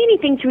didn't say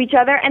anything to each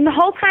other, and the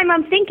whole time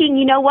I'm thinking,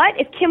 you know what,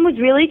 if Kim was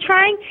really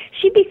trying,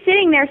 she'd be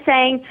sitting there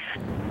saying,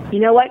 you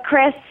know what,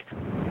 Chris,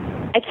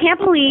 I can't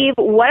believe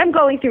what I'm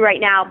going through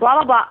right now,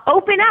 blah, blah, blah,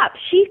 open up.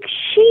 She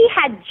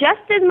had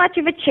just as much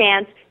of a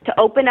chance to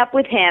open up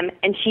with him,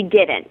 and she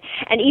didn't.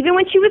 And even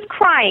when she was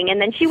crying, and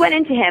then she went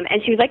into him,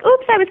 and she was like,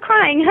 oops, I was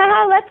crying,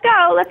 let's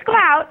go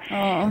out.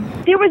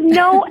 Oh. There was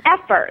no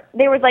effort.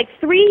 There was like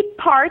 3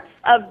 parts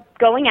of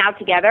going out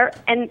together,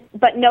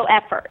 but no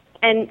effort.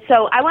 And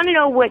so I want to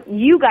know what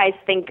you guys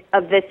think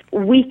of this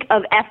week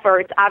of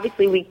efforts.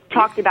 Obviously, we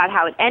talked about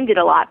how it ended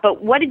a lot,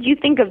 but what did you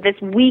think of this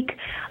week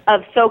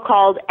of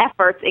so-called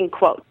efforts in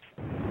quotes?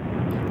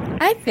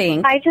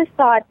 I just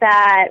thought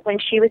that when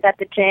she was at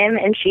the gym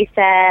and she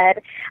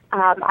said,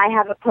 I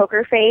have a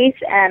poker face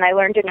and I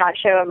learned to not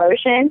show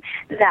emotion,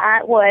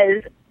 that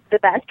was the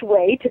best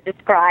way to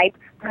describe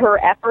her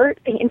effort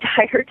the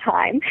entire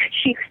time.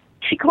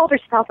 She called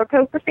herself a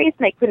poker face,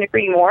 and I couldn't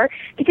agree more,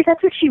 because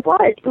that's what she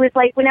was. It was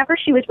like whenever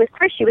she was with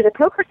Chris, she was a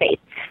poker face.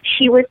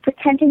 She was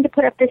pretending to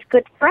put up this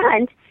good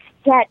front,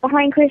 yet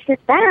behind Chris's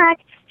back,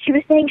 she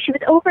was saying she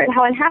was over it,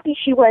 how unhappy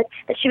she was,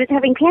 that she was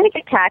having panic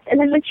attacks. And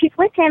then when she's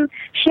with him,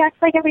 she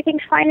acts like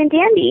everything's fine and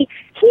dandy.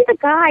 He's a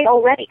guy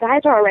already.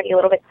 Guys are already a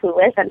little bit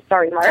clueless. I'm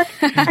sorry, Mark.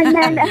 And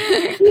then,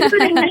 you know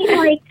what I mean?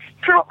 Like,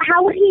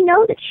 how would he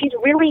know that she's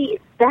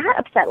really that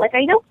upset? Like,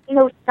 I know he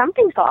knows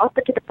something's off,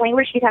 but to the point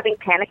where she's having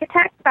panic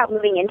attacks about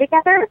moving in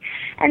together.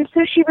 And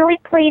so she really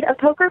played a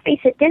poker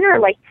face at dinner.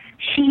 Like,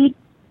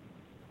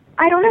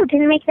 I don't know,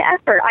 didn't make the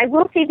effort. I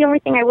will say the only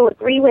thing I will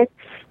agree with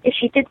is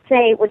she did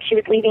say when she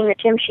was leaving the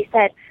gym, she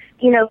said,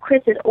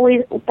 Chris has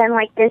always been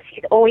like this.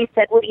 He's always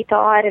said what he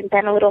thought and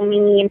been a little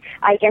mean.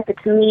 I guess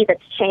it's me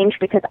that's changed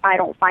because I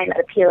don't find that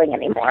appealing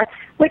anymore,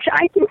 which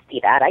I can see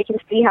that. I can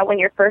see how when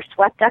you're first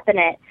swept up in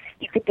it,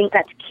 you could think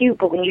that's cute,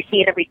 but when you see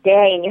it every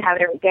day and you have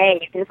it every day,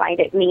 you can find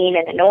it mean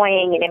and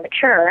annoying and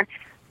immature.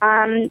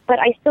 But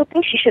I still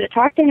think she should have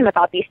talked to him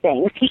about these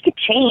things. He could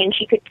change.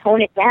 He could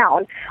tone it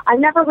down. I've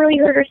never really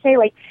heard her say,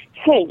 like,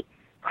 hey,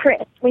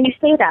 Chris, when you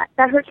say that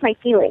hurts my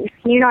feelings.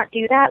 Can you not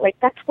do that? Like,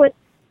 that's what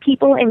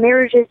people in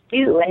marriages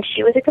do. And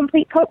she was a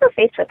complete poker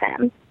face with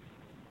him.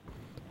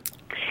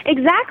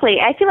 Exactly.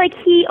 I feel like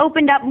he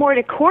opened up more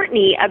to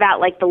Courtney about,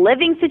 like, the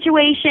living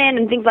situation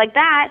and things like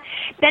that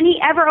than he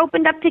ever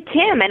opened up to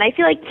Kim. And I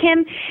feel like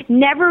Kim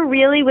never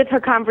really, with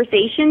her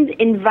conversations,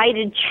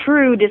 invited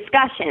true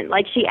discussion.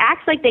 Like, she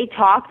acts like they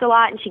talked a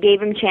lot and she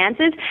gave him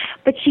chances,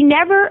 but she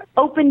never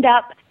opened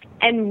up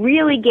and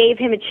really gave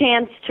him a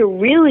chance to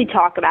really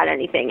talk about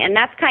anything. And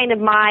that's kind of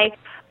my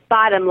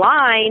bottom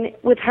line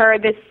with her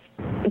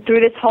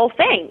through this whole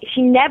thing.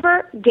 She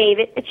never gave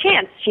it a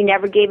chance. She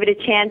never gave it a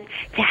chance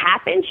to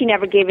happen. She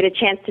never gave it a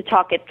chance to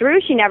talk it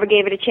through. She never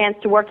gave it a chance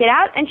to work it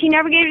out. And she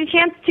never gave it a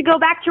chance to go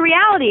back to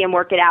reality and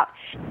work it out.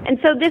 And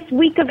so this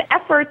week of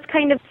efforts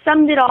kind of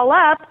summed it all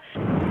up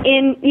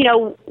in,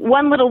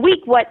 one little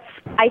week, what's,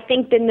 I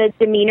think, been the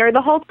demeanor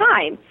the whole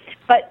time.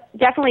 But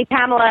definitely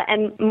Pamela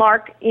and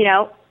Mark,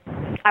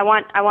 I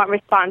want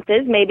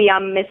responses. Maybe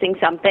I'm missing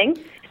something.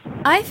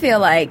 I feel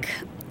like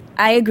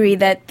I agree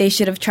that they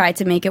should have tried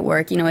to make it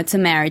work. It's a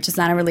marriage. It's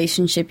not a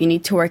relationship. You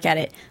need to work at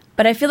it.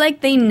 But I feel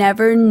like they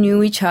never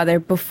knew each other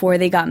before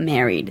they got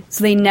married.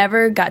 So they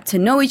never got to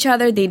know each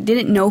other. They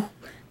didn't know.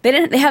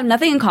 They have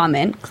nothing in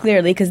common,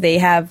 clearly, because they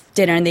have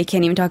dinner and they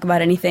can't even talk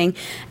about anything.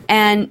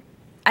 And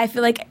I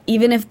feel like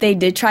even if they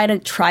did try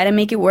to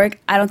make it work,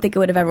 I don't think it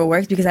would have ever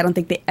worked because I don't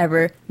think they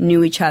ever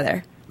knew each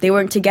other. They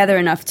weren't together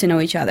enough to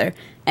know each other.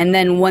 And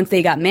then once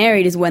they got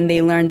married is when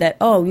they learned that,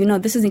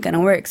 this isn't going to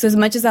work. So as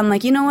much as I'm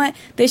like, you know what,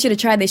 they should have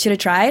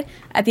tried.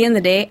 At the end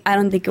of the day, I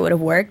don't think it would have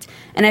worked.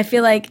 And I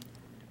feel like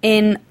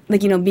in,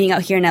 being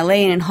out here in LA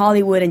and in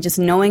Hollywood and just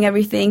knowing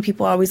everything,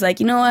 people are always like,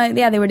 you know what,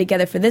 yeah, they were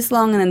together for this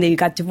long and then they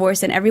got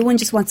divorced and everyone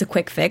just wants a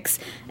quick fix.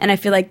 And I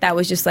feel like that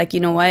was just like, you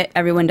know what,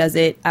 everyone does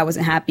it. I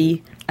wasn't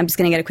happy. I'm just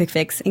going to get a quick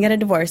fix and get a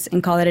divorce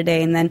and call it a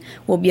day and then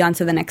we'll be on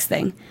to the next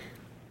thing.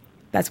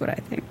 That's what I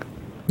think.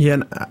 Yeah,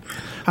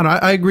 and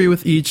I agree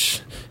with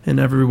each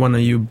and every one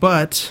of you.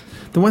 But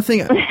the one thing,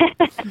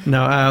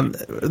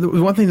 the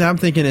one thing that I'm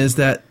thinking is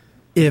that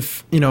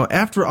if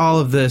after all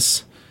of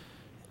this,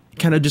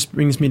 kind of just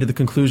brings me to the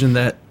conclusion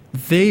that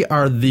they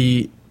are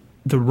the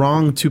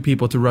wrong two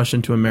people to rush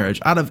into a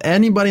marriage. Out of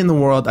anybody in the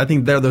world, I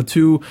think they're the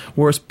two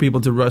worst people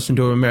to rush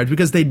into a marriage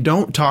because they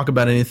don't talk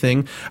about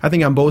anything. I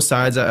think on both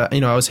sides, I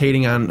was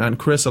hating on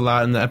Chris a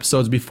lot in the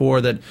episodes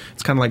before that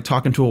it's kind of like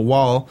talking to a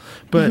wall.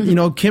 But,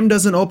 Kim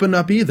doesn't open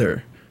up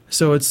either.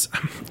 So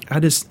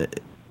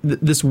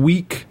this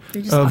week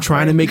of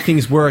trying to make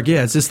things work.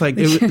 Yeah, it's just like,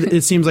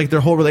 it seems like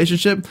their whole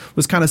relationship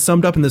was kind of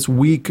summed up in this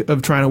week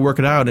of trying to work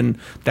it out. And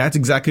that's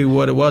exactly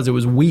what it was. It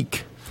was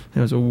weak. It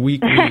was a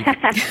weak week.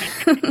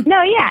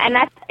 No, yeah, and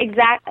that's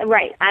exactly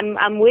right.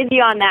 I'm with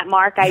you on that,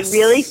 Mark. I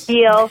really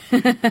feel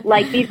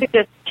like these are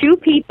just two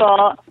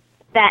people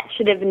that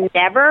should have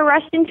never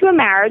rushed into a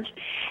marriage.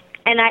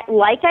 And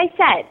like I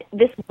said,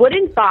 this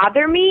wouldn't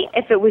bother me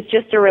if it was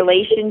just a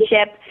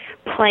relationship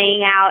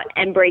playing out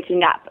and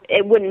breaking up.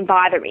 It wouldn't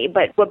bother me.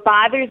 But what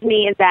bothers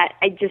me is that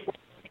I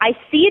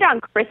see it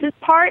on Chris's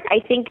part. I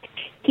think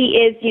he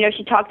is,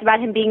 she talks about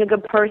him being a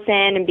good person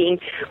and being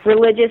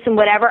religious and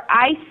whatever.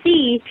 I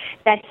see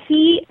that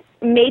he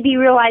maybe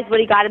realized what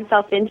he got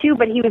himself into,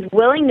 but he was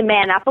willing to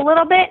man up a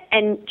little bit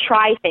and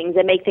try things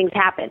and make things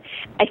happen.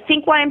 I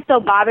think why I'm so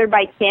bothered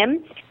by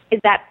Kim is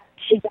that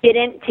she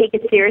didn't take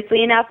it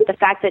seriously enough, the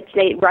fact that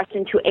they rushed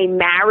into a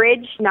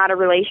marriage, not a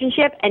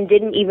relationship, and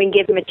didn't even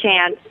give him a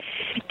chance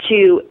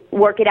to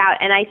work it out.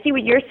 And I see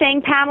what you're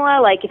saying,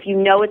 Pamela, like if you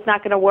know it's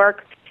not going to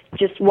work,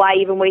 just why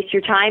even waste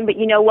your time? But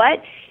you know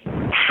what?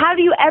 How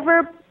do you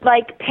ever,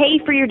 pay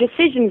for your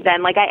decisions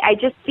then? I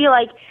just feel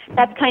like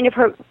that's kind of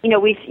her,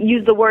 we've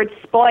used the word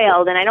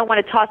spoiled, and I don't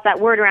want to toss that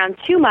word around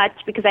too much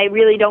because I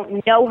really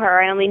don't know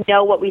her. I only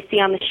know what we see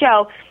on the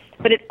show.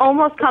 But it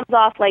almost comes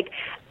off like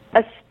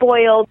a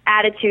spoiled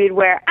attitude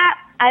where,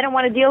 I don't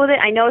want to deal with it.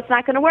 I know it's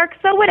not going to work,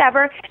 so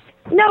whatever.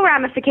 No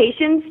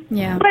ramifications,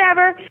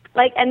 whatever.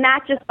 And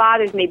that just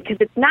bothers me because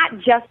it's not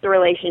just a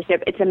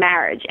relationship, it's a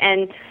marriage.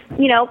 And,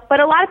 but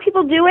a lot of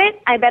people do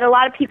it. I bet a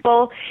lot of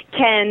people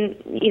can,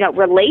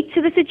 relate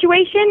to the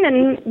situation,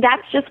 and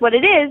that's just what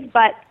it is.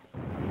 But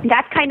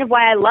that's kind of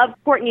why I love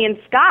Courtney and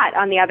Scott,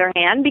 on the other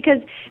hand,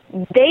 because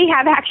they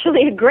have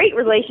actually a great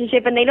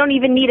relationship and they don't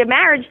even need a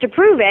marriage to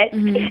prove it.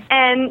 Mm-hmm.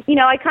 And,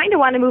 I kind of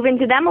want to move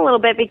into them a little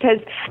bit because,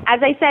 as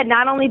I said,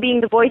 not only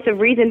being the voice of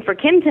reason for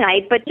Kim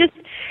tonight, but just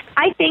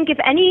I think if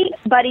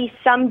anybody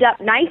summed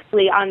up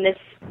nicely on this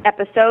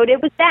episode,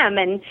 it was them.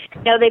 And,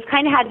 they've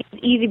kind of had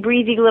these easy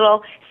breezy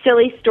little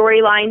silly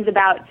storylines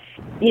about,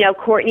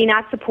 Courtney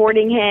not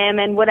supporting him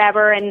and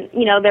whatever. And,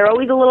 they're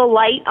always a little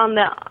light on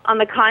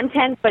the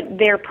content, but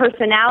their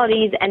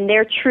personalities and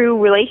their true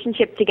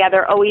relationship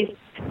together always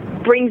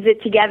brings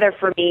it together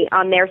for me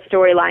on their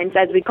storylines,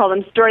 as we call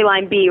them,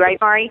 storyline B, right,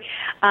 Mari?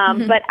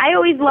 But I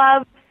always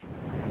love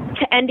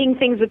ending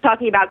things with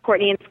talking about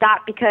Courtney and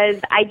Scott because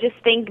I just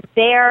think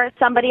they're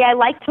somebody I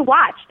like to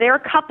watch. They're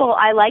a couple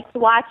I like to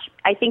watch.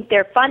 I think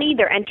they're funny,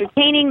 they're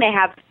entertaining, they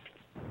have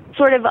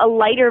sort of a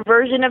lighter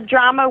version of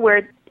drama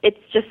where it's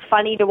just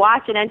funny to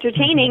watch and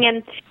entertaining,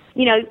 and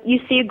you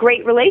see a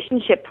great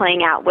relationship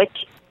playing out,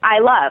 which I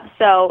love.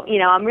 So,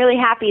 I'm really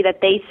happy that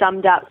they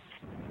summed up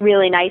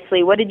really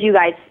nicely. What did you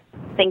guys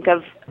think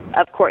of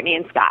Courtney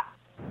and Scott?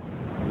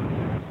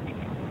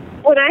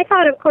 What I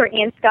thought of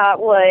Courtney and Scott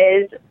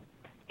was,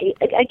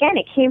 again,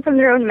 it came from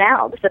their own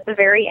mouths. At the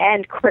very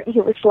end,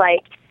 Courtney was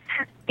like,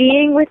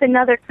 being with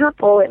another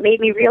couple, it made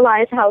me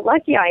realize how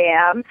lucky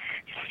I am.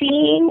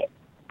 Seeing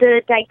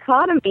the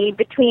dichotomy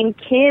between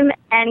Kim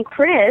and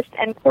Chris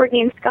and Courtney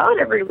and Scott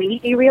every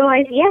week, you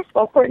realize, yes,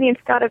 while Courtney and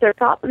Scott have their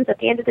problems, at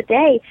the end of the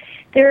day,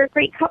 they're a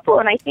great couple.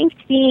 And I think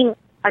seeing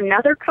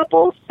another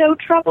couple so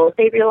troubled,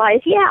 they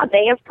realize, yeah,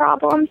 they have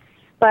problems,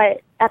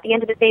 but at the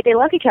end of the day, they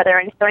love each other.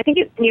 And so I think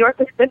New York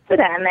was good for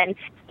them. And,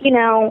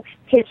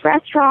 his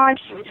restaurant,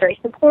 she was very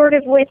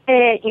supportive with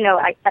it.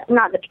 Not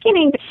in the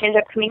beginning, but she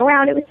ended up coming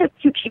around. It was so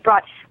cute. She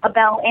brought a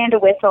bell and a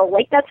whistle.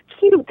 That's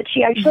cute that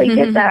she actually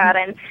did that.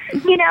 And,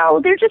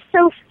 they're just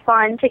so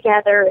fun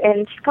together.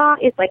 And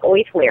Scott is,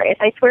 always hilarious.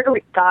 I swear to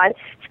God,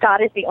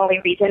 Scott is the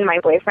only reason my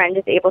boyfriend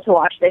is able to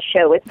watch this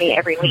show with me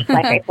every week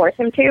I force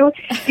him to,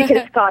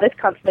 because Scott is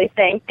constantly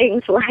saying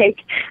things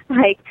like,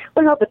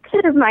 well, the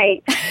pit of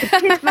my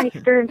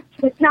stern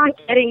was not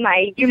getting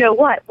my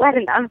you-know-what wet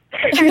enough.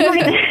 And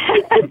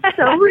it's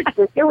so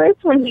ridiculous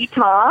when he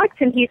talks,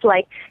 and he's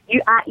like,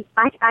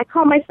 I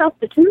call myself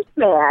the Tooth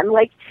Man.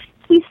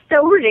 He's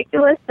so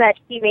ridiculous that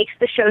he makes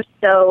the show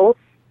so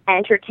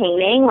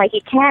entertaining. He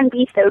can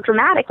be so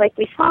dramatic, like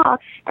we saw.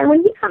 And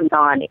when he comes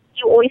on,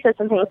 he always has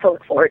something to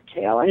look forward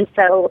to. And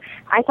so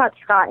I thought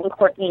Scott and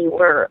Courtney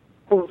were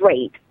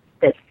great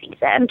this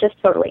season,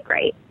 just totally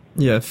great.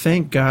 Yeah,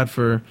 thank God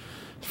for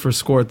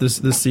Squirt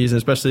this season,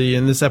 especially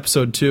in this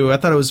episode too. I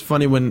thought it was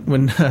funny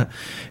when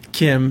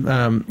Kim,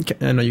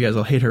 I know you guys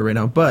will hate her right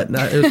now, but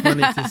it was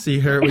funny to see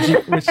her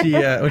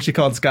when she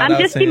called Scott out.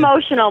 I'm just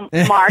emotional,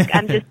 Mark.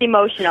 I'm just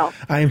emotional.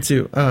 I am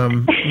too.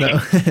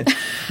 No,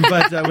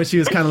 but when she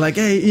was kind of like,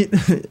 "Hey,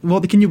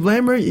 well, can you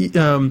blame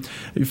her?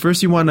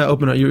 First, you want to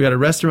open you got a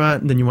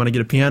restaurant, then you want to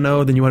get a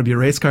piano, then you want to be a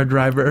race car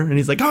driver." And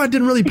he's like, "Oh, it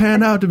didn't really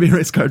pan out to be a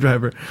race car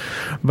driver."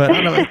 But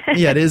I don't know.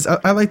 Yeah, it is.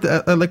 I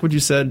like what you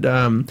said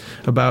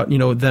about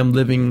them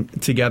living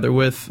together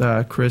with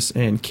Chris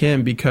and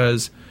Kim,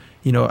 because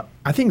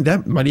I think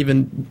that might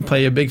even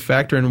play a big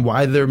factor in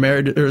why they're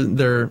married, or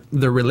their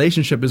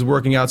relationship is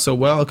working out so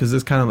well, because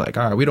it's kind of like,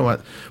 all right, we don't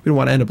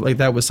want to end up like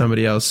that with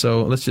somebody else,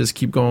 so let's just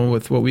keep going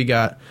with what we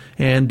got.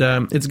 And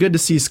it's good to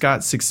see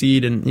Scott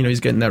succeed, and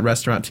he's getting that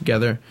restaurant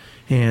together,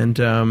 and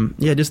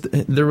just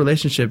their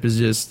relationship is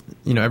just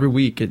every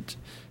week it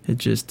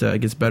just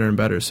gets better and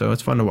better, so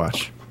it's fun to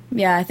watch.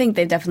 Yeah, I think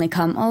they've definitely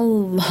come a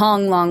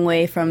long, long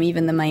way from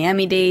even the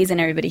Miami days and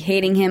everybody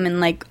hating him.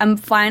 And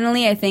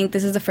I think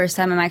this is the first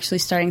time I'm actually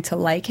starting to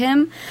like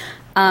him,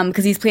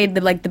 because he's played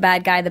the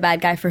bad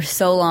guy for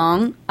so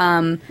long,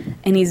 and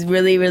he's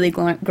really, really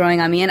growing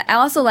on me. And I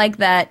also like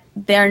that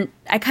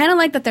I kind of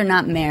like that they're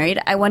not married.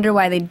 I wonder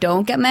why they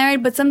don't get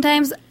married. But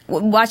sometimes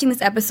watching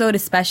this episode,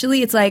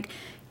 especially, it's like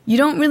you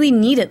don't really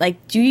need it.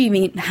 Like, do you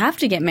even have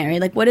to get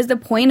married? Like, what is the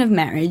point of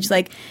marriage?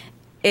 Like,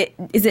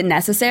 is it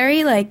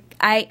necessary? Like,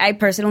 I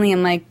personally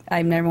am like,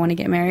 I never want to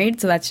get married,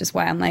 so that's just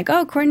why I'm like,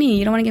 oh, Courtney,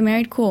 you don't want to get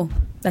married? Cool.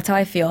 That's how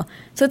I feel.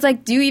 So it's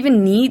like, do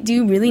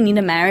you really need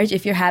a marriage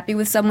if you're happy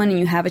with someone and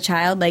you have a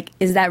child? Like,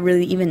 is that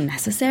really even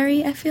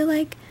necessary, I feel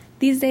like,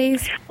 these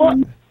days?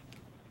 Well,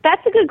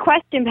 that's a good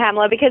question,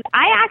 Pamela, because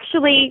I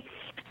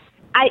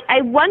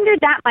wondered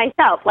that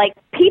myself. Like,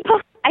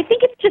 I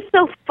think it's just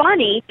so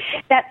funny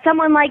that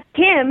someone like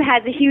Kim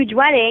has a huge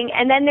wedding,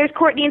 and then there's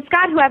Courtney and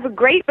Scott who have a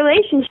great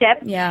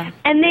relationship,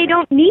 and they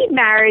don't need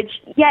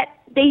marriage, yet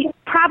they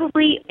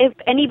probably, if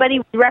anybody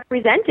would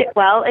represent it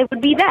well, it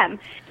would be them.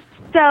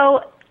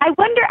 So I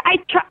wonder,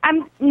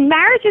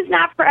 marriage is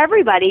not for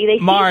everybody. They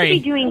seem to be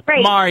doing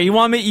great. Mari, you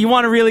want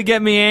to really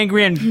get me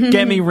angry and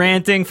get me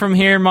ranting from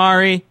here,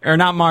 Mari? Or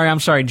not Mari, I'm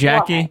sorry,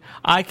 Jackie. What?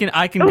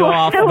 I can go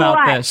off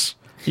about this.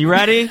 You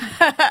ready?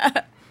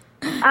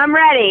 I'm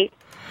ready.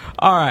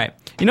 All right.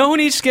 You know who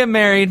needs to get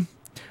married?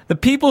 The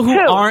people who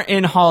aren't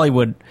in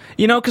Hollywood.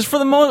 Because for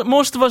the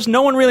most of us,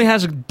 no one really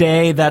has a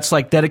day that's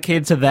like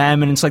dedicated to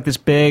them, and it's like this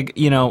big,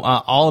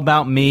 all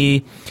about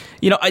me.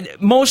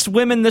 Most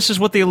women, this is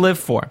what they live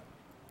for.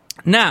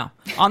 Now,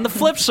 on the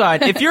flip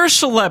side, if you're a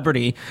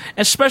celebrity,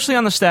 especially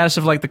on the status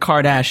of like the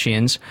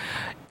Kardashians,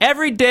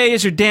 every day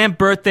is your damn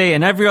birthday,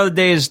 and every other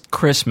day is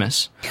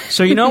Christmas.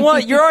 So you know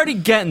what? You're already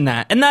getting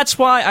that, and that's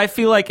why I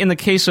feel like in the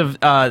case of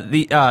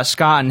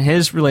Scott and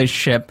his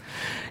relationship,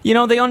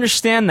 they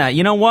understand that.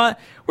 You know what?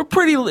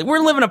 We're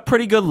living a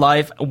pretty good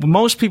life.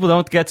 Most people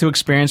don't get to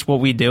experience what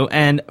we do,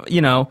 and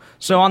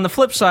so on the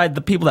flip side,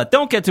 the people that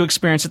don't get to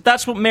experience it,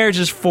 that's what marriage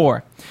is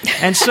for.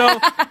 And so,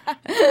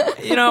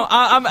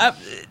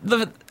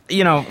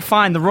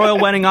 fine. The royal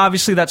wedding,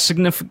 obviously, that's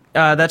significant.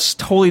 That's a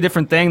totally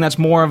different thing. That's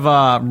more of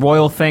a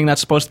royal thing.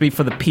 That's supposed to be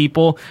for the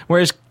people.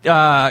 Whereas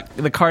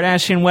the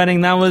Kardashian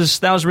wedding, that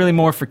was really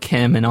more for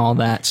Kim and all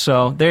that.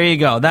 So there you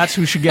go. That's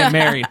who should get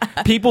married.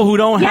 People who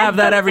don't have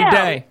that every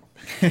day.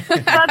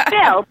 But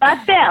Bill,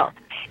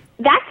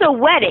 that's a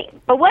wedding.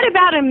 But what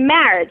about a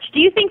marriage? Do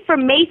you think for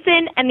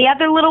Mason and the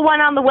other little one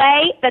on the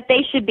way that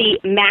they should be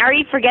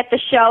married? Forget the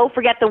show,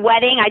 forget the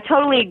wedding. I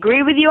totally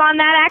agree with you on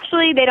that,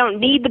 actually. They don't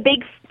need the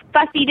big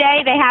fussy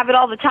day. They have it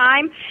all the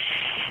time.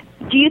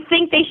 Do you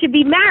think they should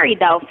be married,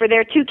 though, for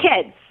their 2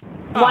 kids?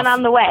 One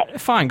on the way.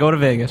 Fine, go to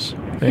Vegas.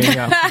 There you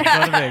go.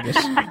 Go to Vegas.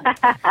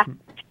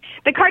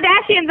 The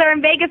Kardashians are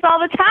in Vegas all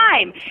the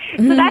time.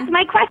 So that's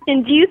my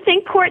question. Do you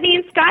think Courtney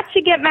and Scott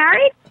should get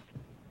married?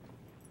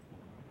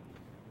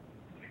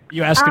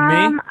 You asking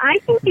me? I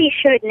think they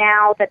should,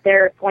 now that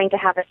they're going to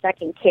have a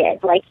second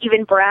kid. Like,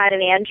 even Brad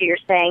and Angie are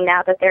saying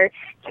now that their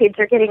kids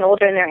are getting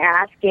older and they're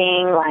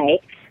asking,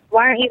 like,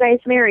 why aren't you guys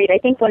married? I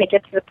think when it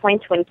gets to the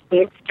point when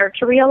kids start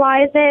to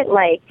realize it,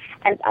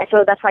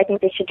 so that's why I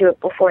think they should do it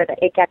before it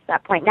gets to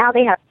that point. Now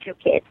they have 2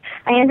 kids.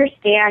 I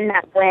understand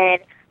that when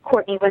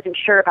Courtney wasn't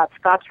sure about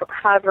Scott's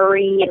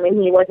recovery and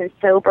when he wasn't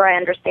sober, I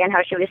understand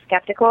how she was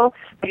skeptical,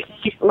 but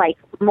he's like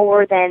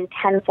more than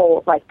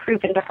tenfold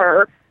proven to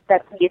her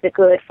that he's a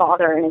good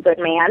father and a good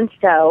man.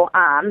 So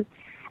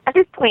at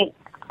this point,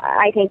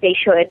 I think they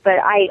should, but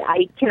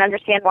I can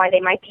understand why they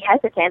might be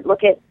hesitant.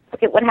 Look at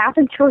what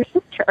happened to her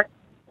sister.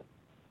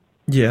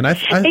 Yeah, and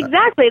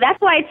exactly.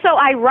 That's why it's so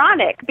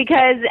ironic,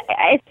 because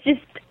it's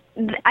just,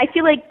 I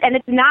feel like, and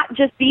it's not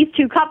just these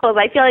 2 couples.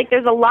 I feel like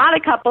there's a lot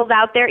of couples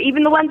out there,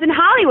 even the ones in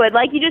Hollywood,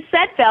 like you just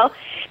said, Phil.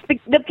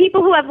 The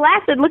people who have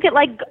lasted. Look at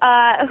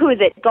who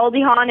is it?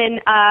 Goldie Hawn and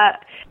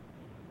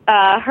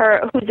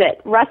who's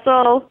it? Kurt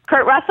Russell.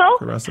 Kurt Russell,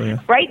 yeah.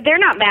 Right? They're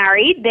not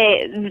married.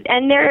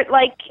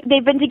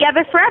 They've been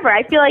together forever.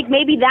 I feel like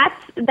maybe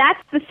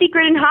that's the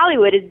secret in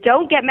Hollywood is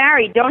don't get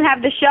married, don't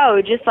have the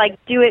show, just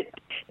do it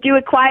do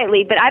it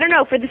quietly. But I don't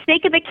know. For the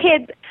sake of the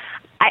kids,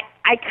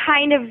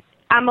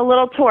 I'm a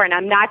little torn.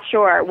 I'm not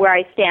sure where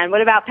I stand.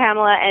 What about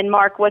Pamela and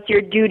Mark? What's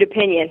your dude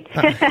opinion?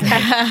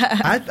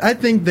 I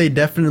think they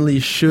definitely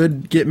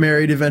should get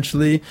married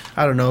eventually.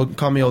 I don't know,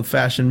 call me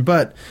old-fashioned.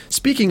 But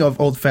speaking of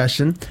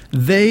old-fashioned,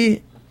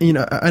 I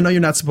know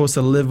you're not supposed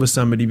to live with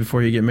somebody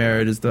before you get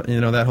married,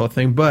 that whole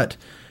thing. But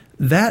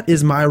that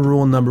is my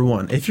rule number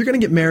one. If you're going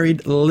to get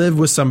married, live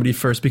with somebody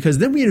first, because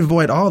then we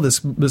avoid all this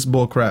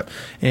bull crap.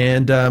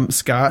 And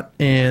Scott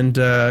and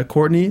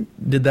Courtney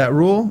did that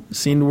rule,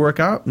 seemed to work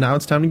out. Now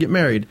it's time to get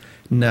married.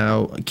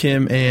 Now,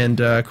 Kim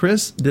and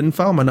Chris didn't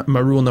follow my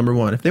rule number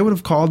one. If they would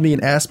have called me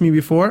and asked me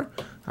before,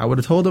 I would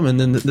have told them, and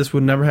then this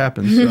would never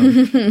happen. So.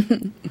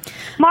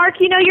 Mark,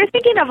 you're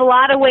thinking of a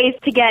lot of ways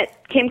to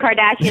get Kim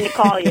Kardashian to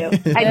call you.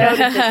 I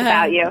noticed this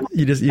about you.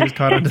 You just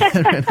caught on to that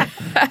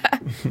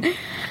right now.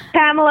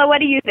 Pamela, what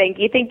do you think?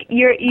 You think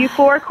you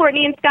for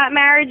Courtney and Scott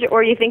marriage,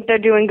 or you think they're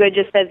doing good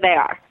just as they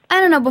are? I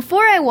don't know.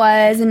 Before I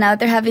was, and now that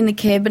they're having the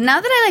kid, but now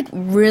that I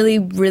really,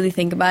 really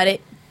think about it,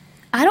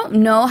 I don't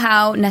know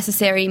how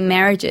necessary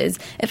marriage is.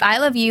 If I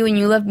love you and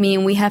you love me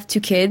and we have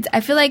 2 kids,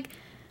 I feel like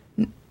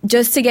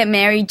just to get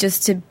married,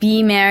 just to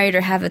be married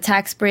or have the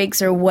tax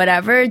breaks or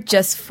whatever,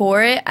 just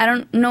for it, I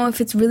don't know if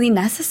it's really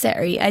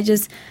necessary. I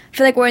just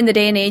feel like we're in the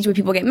day and age where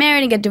people get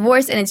married and get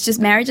divorced, and it's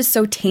just marriage is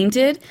so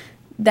tainted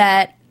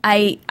that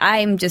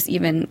I'm just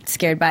even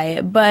scared by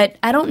it. But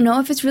I don't know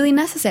if it's really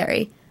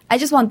necessary. I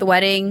just want the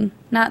wedding,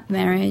 not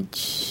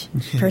marriage,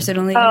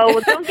 personally. Oh,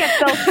 well, don't get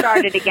so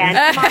started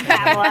again. Come on,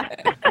 Pamela.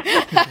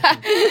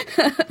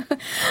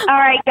 All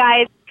right,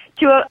 guys.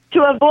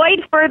 To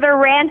avoid further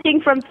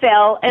ranting from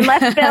Phil,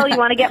 unless, Phil, you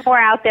want to get more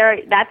out there,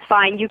 that's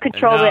fine. You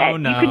control it.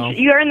 No.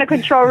 You're in the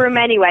control room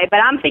anyway. But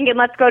I'm thinking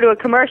let's go to a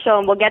commercial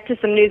and we'll get to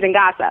some news and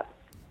gossip.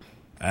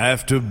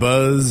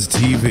 AfterBuzz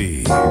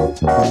TV.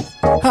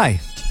 Hi,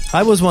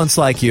 I was once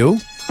like you.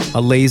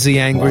 A lazy,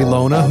 angry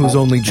loner whose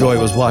only joy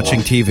was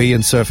watching TV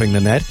and surfing the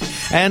net.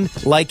 And,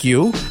 like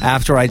you,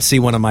 after I'd see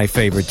one of my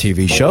favorite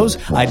TV shows,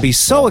 I'd be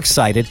so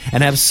excited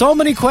and have so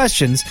many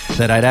questions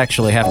that I'd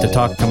actually have to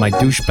talk to my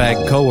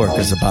douchebag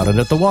coworkers about it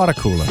at the water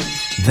cooler.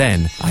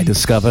 Then I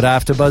discovered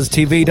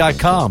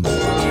AfterBuzzTV.com.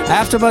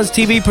 AfterBuzz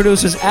TV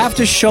produces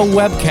after-show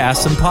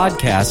webcasts and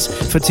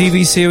podcasts for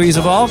TV series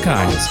of all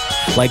kinds,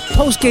 like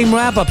post-game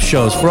wrap-up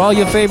shows for all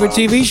your favorite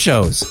TV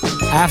shows.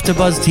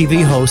 AfterBuzz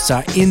TV hosts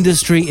are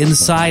industry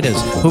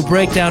insiders who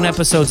break down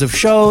episodes of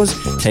shows,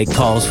 take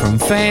calls from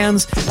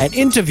fans, and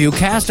interview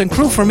cast and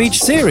crew from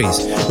each series,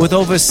 with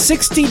over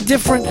 60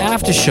 different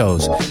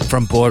after-shows,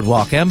 from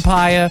Boardwalk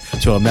Empire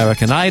to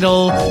American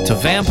Idol to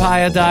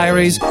Vampire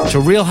Diaries to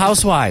Real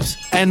Housewives,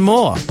 and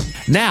more.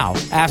 Now,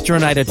 after a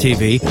night of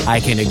TV, I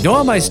can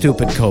ignore my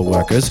stupid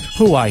coworkers,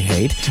 who I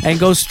hate, and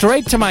go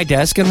straight to my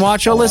desk and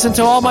watch or listen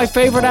to all my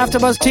favorite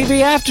AfterBuzz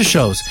TV after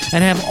shows,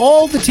 and have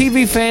all the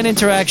TV fan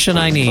interaction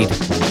I need.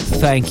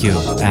 Thank you,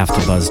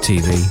 AfterBuzz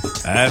TV.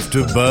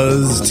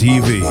 AfterBuzz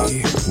TV.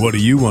 What do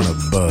you want to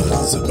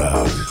buzz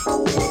about?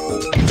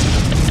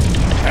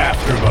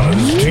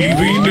 AfterBuzz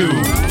TV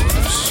News.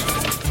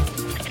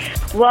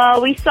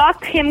 Well, we saw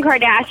Kim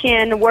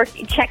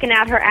Kardashian checking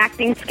out her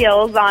acting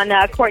skills on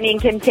Courtney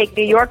and Kim Take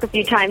New York a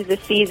few times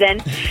this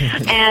season,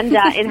 and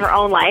in her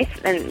own life,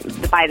 and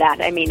by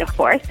that I mean, of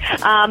course.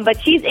 But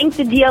she's inked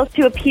a deal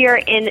to appear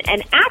in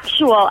an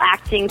actual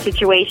acting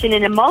situation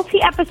in a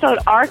multi-episode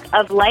arc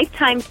of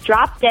Lifetime's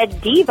Drop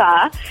Dead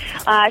Diva.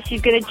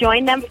 She's going to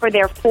join them for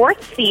their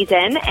 4th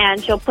season,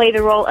 and she'll play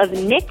the role of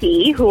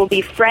Nikki, who will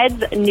be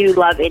Fred's new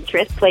love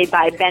interest, played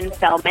by Ben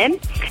Feldman.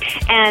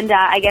 And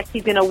I guess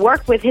he's going to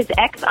work with his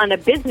ex on a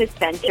business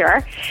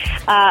venture.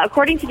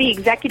 According to the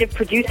executive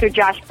producer,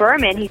 Josh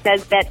Berman, he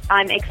says that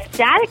I'm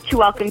ecstatic to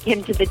welcome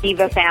Kim to the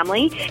Diva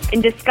family. In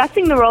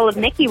discussing the role of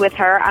Nikki with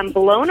her, I'm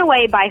blown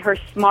away by her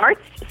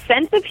smarts,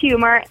 sense of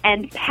humor,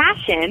 and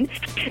passion.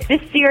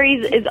 This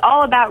series is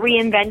all about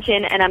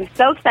reinvention, and I'm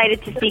so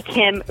excited to see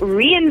Kim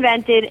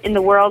reinvented in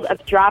the world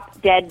of Drop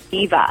Dead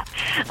Diva.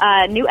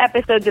 New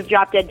episodes of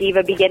Drop Dead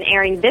Diva begin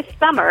airing this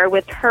summer,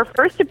 with her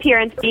first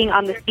appearance being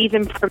on the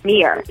season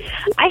premiere.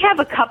 I have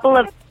a couple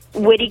of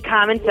witty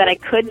comments that I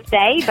could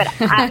say, but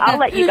I'll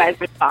let you guys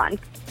respond.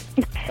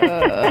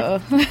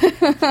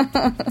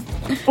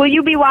 Will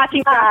you be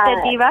watching Drop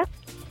Dead Diva?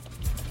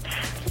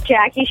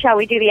 Jackie, shall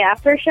we do the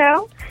after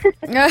show?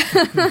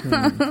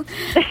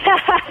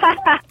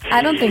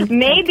 I don't think.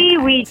 Maybe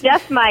we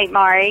just might,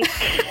 Mari.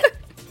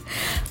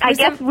 I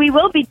guess we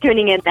will be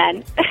tuning in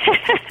then.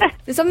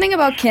 There's something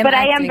about Kim. But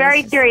I am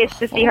very curious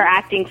to see her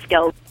acting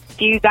skills.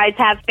 Do you guys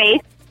have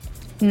faith?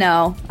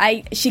 No,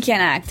 she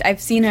can't act. I've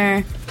seen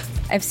her.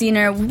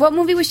 What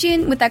movie was she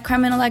in with that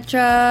Carmen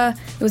Electra?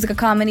 It was like a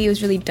comedy. It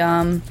was really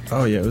dumb.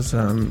 Oh yeah, it was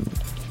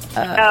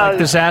like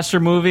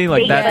disaster movie,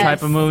 like that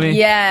type of movie.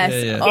 Yes.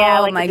 Yeah.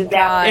 Oh like my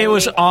god. It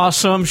was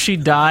awesome. She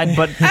died,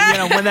 but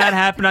when that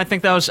happened, I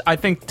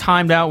think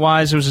timed out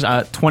wise, it was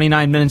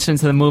 29 minutes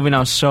into the movie, and I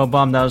was so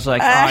bummed. I was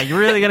like, you're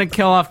really gonna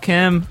kill off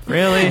Kim?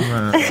 Really?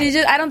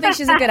 I don't think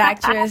she's a good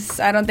actress.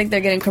 I don't think they're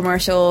getting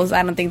commercials.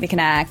 I don't think they can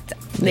act.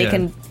 They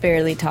can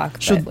barely talk.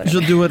 But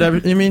She'll do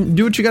whatever. I mean,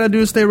 do what you got to do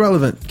to stay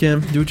relevant,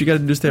 Kim. Do what you got to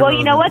do to stay relevant. Well,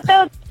 you know what,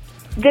 though?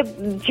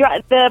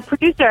 The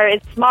producer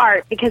is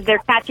smart because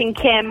they're catching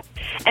Kim,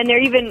 and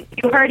they're even,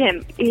 you heard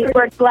him,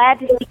 we're glad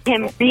to see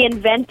Kim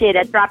reinvented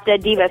as Drop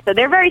Dead Diva. So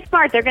they're very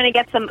smart. They're going to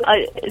get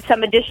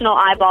some additional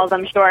eyeballs,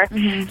 I'm sure,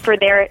 for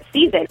their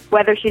season,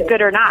 whether she's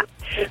good or not.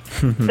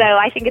 So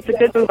I think it's a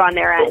good move on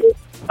their end.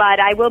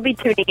 But I will be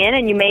tuning in,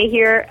 and you may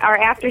hear our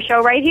after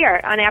show right here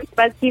on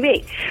AfterBuzz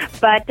TV.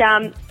 But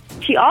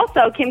she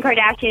also, Kim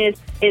Kardashian,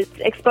 is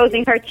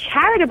exposing her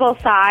charitable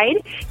side,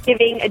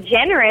 giving a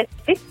generous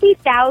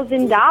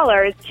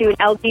 $50,000 to an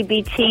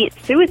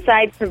LGBT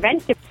suicide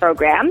prevention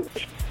program.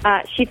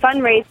 She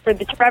fundraised for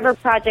the Trevor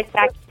Project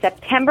back in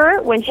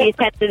September when she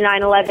attended a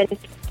 9/11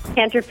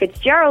 Cantor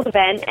Fitzgerald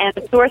event, and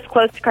a source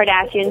close to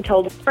Kardashian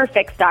told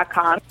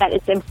Perfix.com that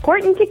it's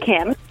important to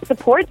Kim to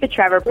support the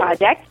Trevor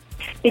Project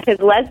because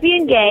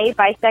lesbian, gay,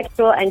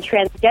 bisexual, and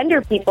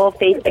transgender people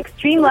face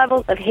extreme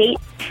levels of hate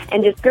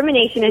and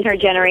discrimination in her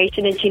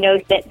generation, and she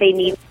knows that they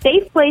need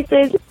safe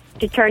places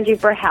to turn to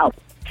for help.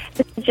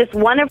 This is just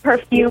one of her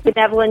few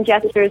benevolent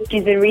gestures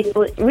she's been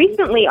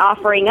recently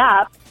offering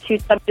up to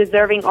some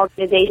deserving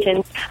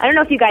organizations. I don't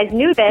know if you guys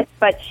knew this,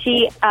 but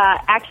she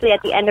actually,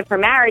 at the end of her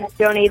marriage,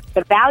 donated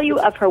the value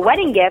of her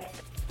wedding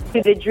gift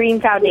to the Dream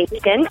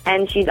Foundation,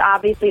 and she's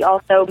obviously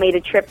also made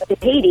a trip to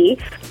Haiti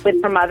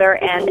with her mother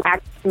and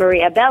actress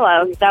Maria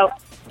Bello. So,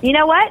 you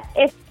know what?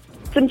 If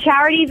some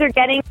charities are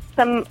getting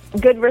some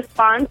good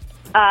response,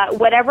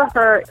 whatever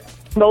her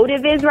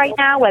motive is right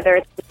now, whether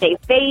it's to save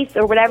face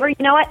or whatever, you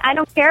know what? I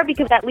don't care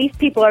because at least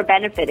people are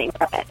benefiting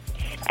from it,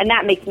 and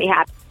that makes me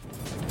happy.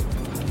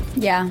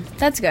 Yeah,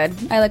 that's good.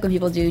 I like when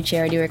people do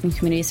charity work and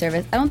community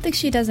service. I don't think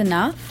she does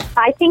enough.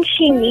 I think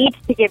she needs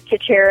to give to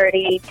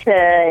charity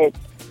to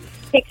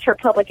fix her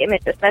public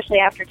image, especially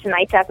after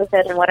tonight's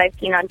episode and what I've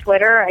seen on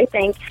Twitter. I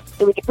think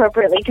it was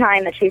appropriately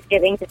timed that she's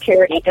giving to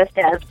charity just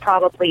as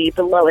probably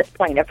the lowest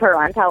point of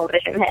her on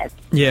television hit.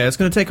 Yeah, it's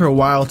going to take her a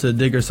while to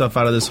dig herself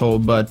out of this hole,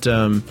 but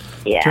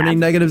turning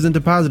negatives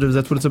into positives,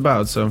 that's what it's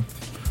about, so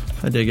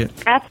I dig it.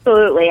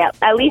 Absolutely.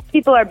 At least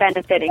people are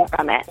benefiting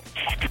from it.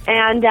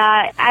 And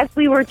as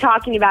we were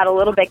talking about a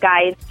little bit,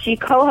 guys, she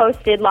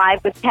co-hosted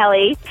Live with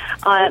Kelly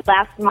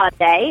last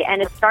Monday,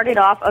 and it started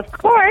off, of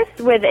course,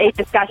 with a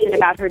discussion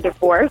about her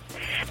divorce.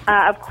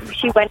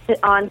 She went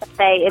on to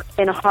say it's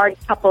been a hard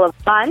couple of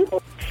months,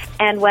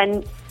 and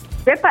when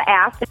Ripa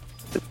asked if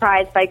she was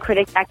surprised by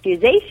critics'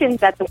 accusations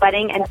that the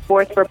wedding and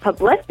divorce were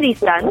publicity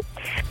stunts,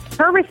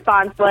 her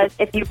response was,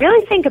 if you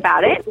really think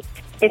about it,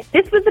 if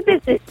this was a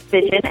business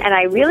decision and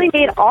I really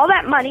made all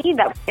that money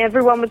that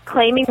everyone was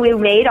claiming we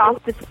made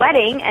off this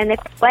wedding, and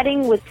if the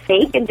wedding was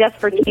fake and just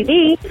for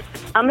TV,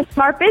 I'm a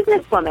smart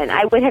businesswoman.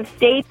 I would have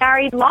stayed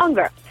married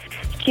longer.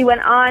 She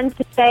went on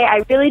to say,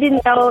 I really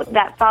didn't know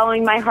that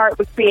following my heart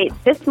would create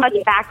this much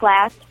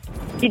backlash.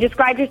 She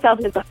described herself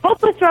as a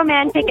hopeless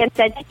romantic and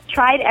said she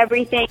tried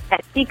everything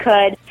that she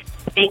could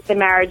to make the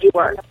marriage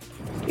work.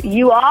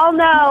 You all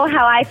know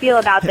how I feel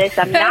about this.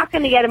 I'm not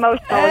going to get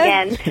emotional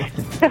again.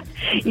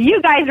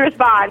 You guys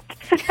respond.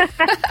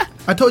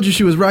 I told you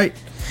she was right.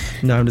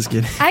 No, I'm just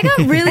kidding. I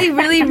got really,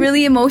 really,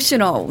 really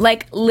emotional.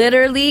 Like,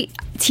 literally,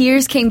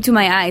 tears came to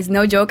my eyes.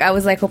 No joke. I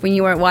was, like, hoping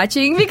you weren't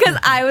watching because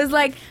I was,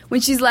 like,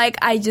 when she's like,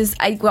 I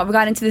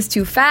got into this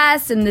too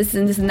fast and this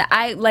and this and that.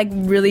 I, like,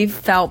 really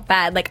felt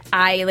bad. Like,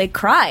 I, like,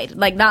 cried.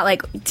 Like, not,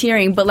 like,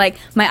 tearing, but, like,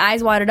 my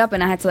eyes watered up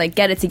and I had to, like,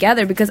 get it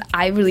together because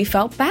I really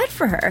felt bad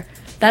for her.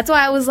 That's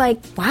why I was like,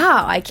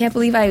 wow, I can't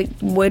believe I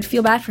would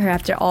feel bad for her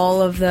after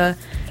all of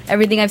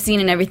everything I've seen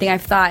and everything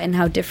I've thought and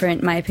how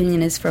different my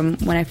opinion is from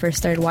when I first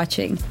started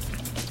watching.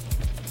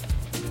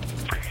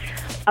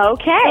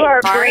 Okay. You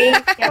are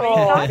brave,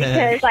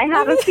 because I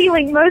have a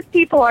feeling most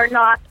people are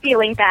not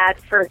feeling bad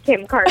for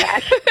Kim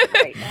Kardashian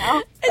right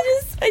now.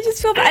 I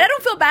just feel bad. I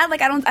don't feel bad.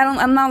 Like,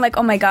 I'm not like,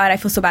 oh my God, I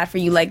feel so bad for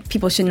you. Like,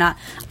 people should not.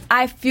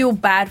 I feel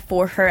bad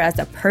for her as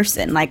a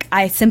person. Like,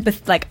 I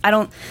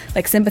don't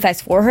like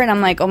sympathize for her, and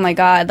I'm like, oh my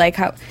God, like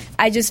how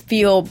I just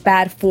feel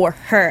bad for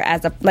her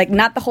as a, like,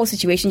 not the whole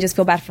situation, just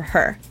feel bad for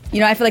her.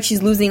 You know, I feel like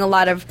she's losing a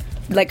lot of,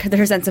 like,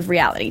 her sense of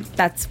reality.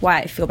 That's why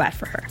I feel bad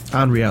for her.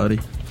 On reality.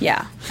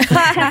 Yeah.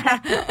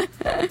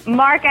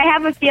 Mark, I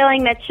have a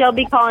feeling that she'll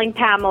be calling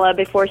Pamela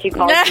before she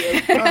calls you.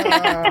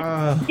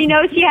 She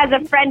knows she has a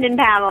friend in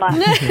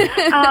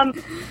Pamela.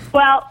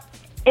 Well,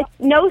 it's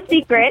no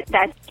secret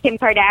that Kim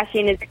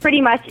Kardashian is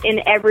pretty much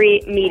in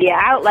every media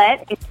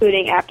outlet,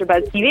 including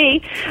AfterBuzz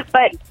TV.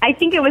 But I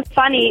think it was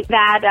funny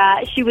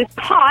that she was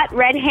caught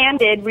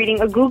red-handed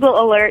reading a Google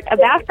alert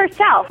about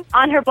herself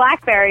on her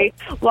BlackBerry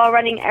while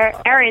running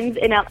errands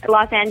in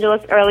Los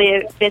Angeles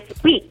earlier this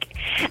week.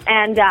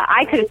 And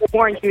I could have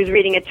sworn she was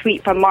reading a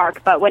tweet from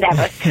Mark, but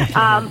whatever.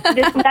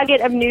 This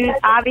nugget of news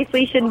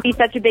obviously shouldn't be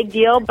such a big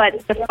deal,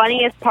 but the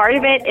funniest part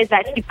of it is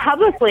that she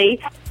publicly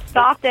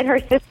scoffed at her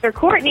sister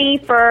Courtney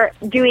for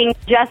doing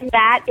just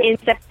that in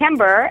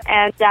September.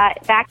 And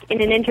back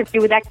in an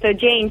interview with XO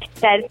Jane, she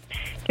said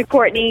to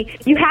Courtney,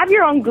 "You have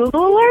your own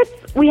Google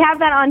alerts? We have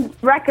that on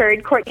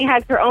record. Courtney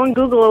has her own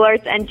Google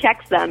alerts and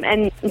checks them,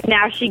 and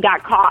now she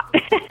got caught."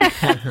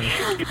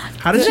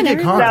 How did she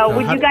get caught? So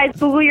would you guys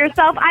Google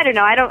yourself? I don't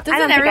know. I don't think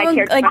I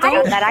care too much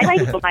about that. I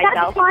Google myself.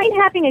 That's fine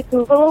having a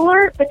Google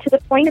alert, but to the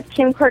point of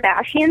Kim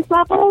Kardashian's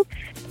level,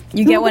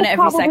 You get one every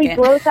probably second.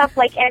 blows up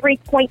like every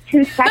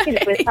 0.2 seconds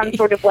with some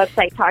sort of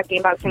website talking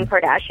about Kim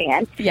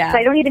Kardashian. Yeah. So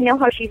I don't even know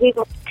how she's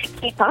able to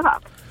keep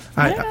up.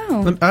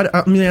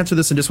 Let me answer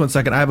this in just one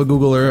second. I have a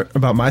Google alert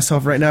about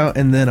myself right now,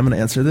 and then I'm going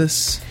to answer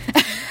this.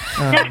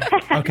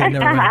 Okay,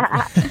 never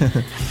mind.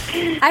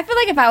 I feel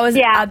like if I was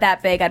out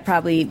that big, I'd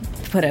probably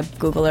put a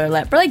Google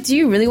alert. But like, do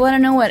you really want to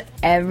know what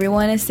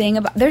everyone is saying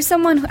about? There's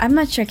someone who, I'm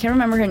not sure, I can't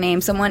remember her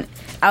name. Someone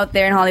out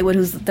there in Hollywood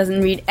who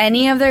doesn't read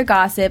any of their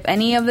gossip,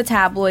 any of the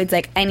tabloids,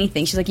 like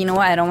anything. She's like, you know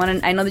what? I don't want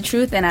to. I know the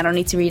truth, and I don't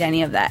need to read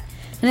any of that.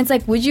 And it's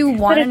like, would you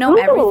want to know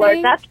Google everything?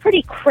 alert, that's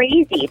pretty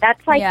crazy.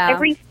 That's like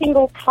every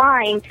single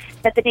time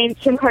that the name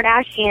Kim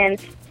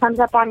Kardashian comes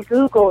up on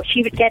Google,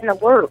 she would get an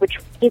alert, which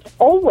is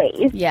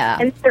always. Yeah.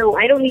 And so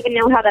I don't even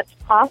know how that's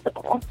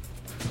possible.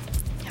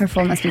 Her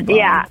phone must be blown.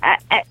 Yeah.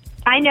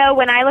 I know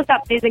when I look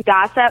up news and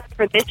gossip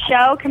for this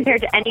show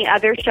compared to any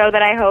other show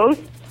that I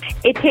host,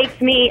 it takes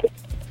me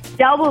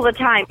double the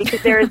time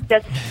because there is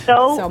just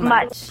so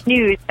much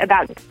news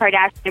about Kim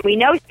Kardashian. We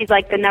know she's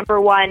like the number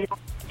one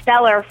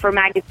seller for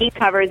magazine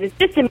covers. It's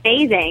just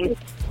amazing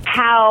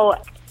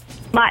how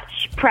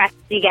much press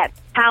she gets,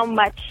 how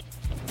much,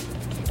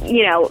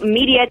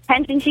 media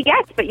attention she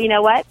gets. But you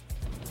know what?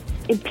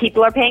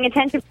 People are paying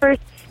attention for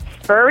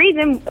a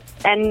reason,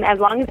 and as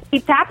long as it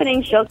keeps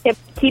happening, she'll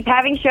keep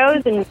having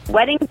shows and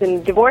weddings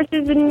and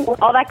divorces and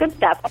all that good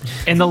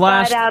stuff. In the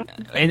last,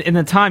 in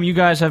the time you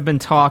guys have been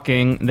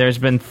talking, there's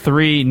been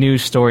 3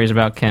 news stories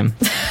about Kim.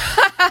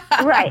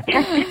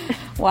 Right.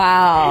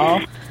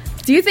 Wow.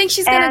 Do you think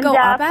she's going to go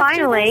up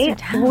finally,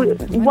 after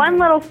this? One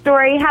little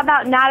story, how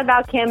about not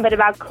about Kim, but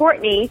about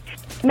Courtney.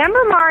 Remember,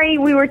 Mari,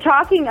 we were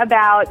talking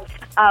about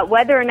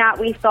whether or not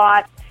we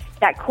thought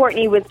that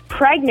Courtney was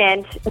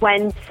pregnant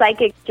when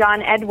psychic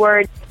John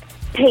Edwards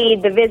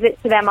paid the visit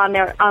to them on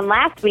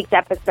last week's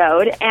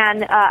episode.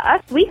 And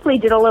Us Weekly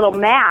did a little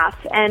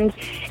math, and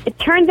it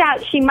turns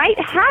out she might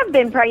have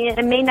been pregnant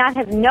and may not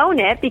have known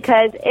it,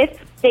 because if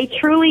they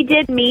truly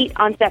did meet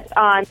on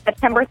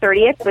September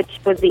 30th, which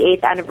was the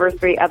 8th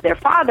anniversary of their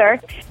father,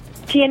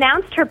 she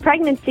announced her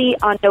pregnancy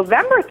on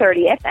November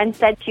 30th and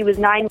said she was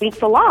 9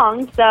 weeks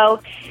along.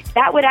 So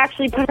that would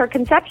actually put her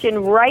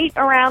conception right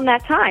around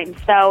that time.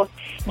 So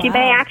she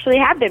may actually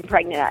have been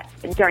pregnant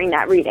during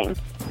that reading.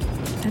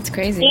 That's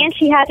crazy. And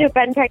she had to have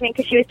been pregnant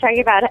because she was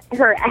talking about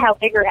how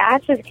big her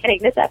ass was getting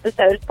this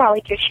episode. It's probably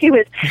because she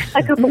was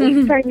a couple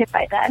weeks pregnant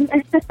by then.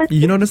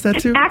 You noticed that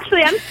too?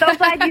 Actually, I'm so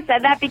glad you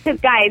said that, because,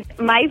 guys,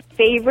 my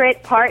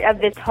favorite part of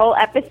this whole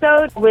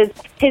episode was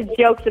his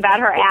jokes about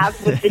her ass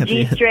with the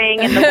G-string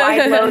and the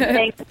wide load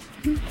thing.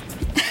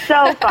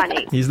 So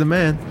funny. He's the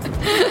man.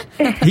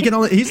 He's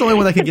the only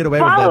one that can get away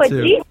Follow with that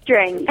too.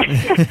 G-string.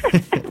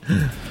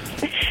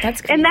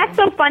 That's crazy. And that's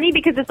so funny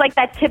because it's like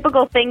that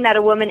typical thing that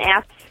a woman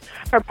asks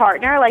her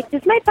partner, like,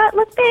 does my butt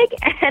look big?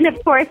 And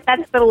of course,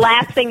 that's the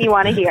last thing you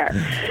want to hear.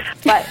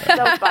 But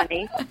so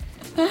funny.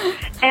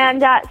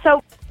 And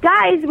so,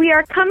 guys, we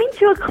are coming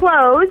to a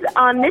close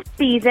on this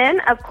season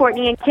of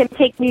Courtney and Kim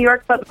Take New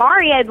York. But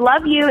Mari, I'd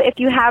love you if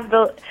you have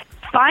the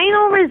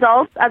final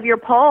results of your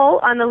poll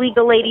on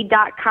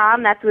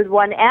thelegallady.com. That's with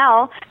one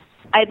L.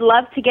 I'd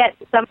love to get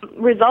some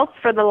results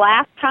for the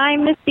last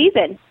time this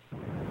season.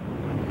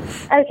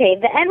 Okay,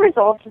 the end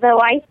result, though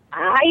I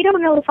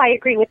don't know if I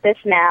agree with this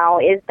now,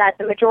 is that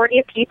the majority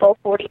of people,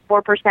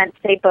 44%,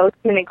 say both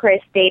Kim and Chris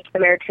staged the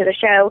marriage for the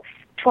show.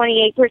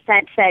 28%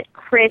 said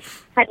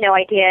Chris had no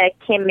idea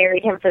Kim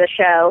married him for the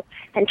show,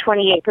 and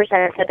 28%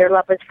 said their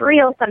love was for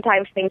real.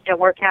 Sometimes things don't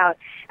work out.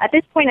 At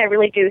this point, I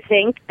really do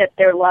think that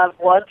their love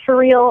was for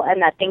real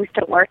and that things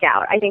don't work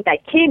out. I think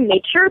that Kim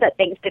made sure that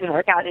things didn't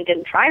work out and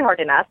didn't try hard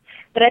enough,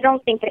 but I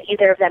don't think that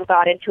either of them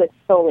got into it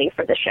solely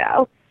for the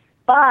show.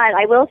 But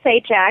I will say,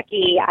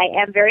 Jackie,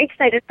 I am very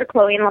excited for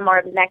Chloe and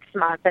Lamar next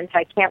month, and so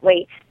I can't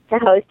wait to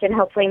host, and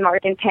hopefully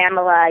Mark and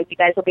Pamela, you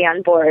guys will be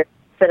on board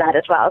for that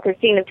as well, because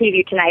seeing the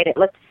preview tonight, it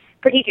looks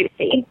pretty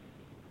juicy.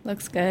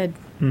 Looks good.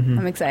 Mm-hmm.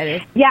 I'm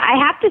excited. Yeah, I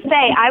have to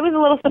say, I was a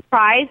little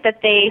surprised that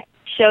they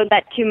showed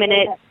that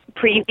 2-minute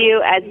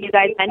preview, as you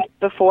guys mentioned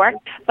before.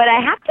 But I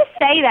have to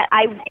say that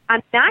I'm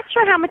not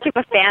sure how much of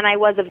a fan I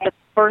was of the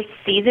first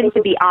season,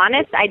 to be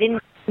honest. I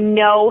didn't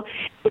know.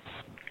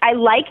 I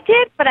liked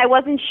it, but I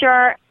wasn't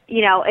sure,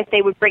 if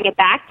they would bring it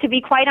back, to be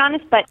quite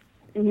honest. But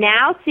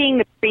now seeing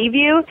the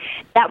preview,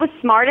 that was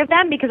smart of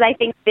them, because I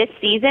think this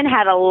season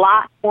had a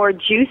lot more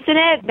juice in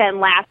it than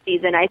last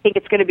season. I think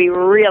it's going to be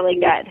really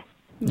good.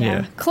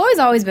 Yeah. Chloe's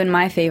always been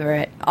my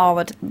favorite,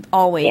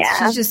 always. Yeah.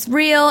 She's just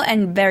real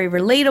and very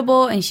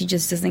relatable, and she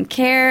just doesn't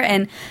care.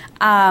 And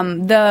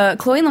the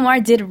Chloe and Lamar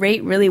did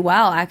rate really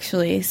well,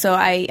 actually. So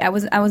I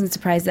wasn't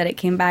surprised that it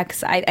came back.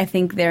 'Cause I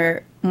think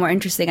they're more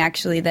interesting,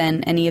 actually,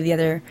 than any of the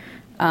other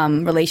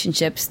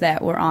relationships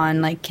that were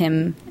on, like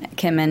Kim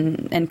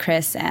and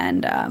Chris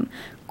and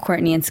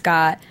Courtney and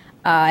Scott.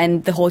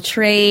 And the whole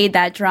trade,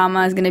 that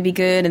drama is going to be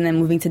good. And then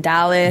moving to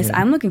Dallas. Yeah.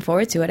 I'm looking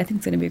forward to it. I think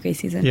it's going to be a great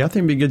season. Yeah, I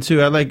think it'll be good,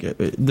 too. I like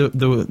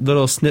the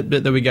little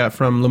snippet that we got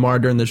from Lamar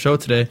during the show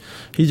today.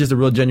 He's just a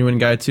real genuine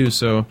guy, too.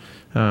 So,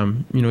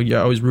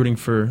 you're always rooting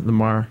for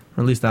Lamar.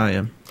 Or at least I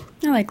am.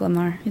 I like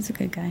Lamar. He's a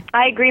good guy.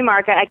 I agree,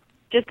 Mark.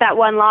 Just that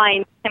one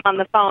line, him on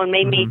the phone,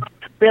 made me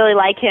really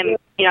like him,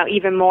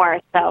 even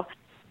more. So,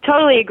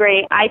 totally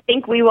agree. I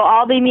think we will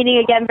all be meeting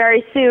again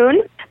very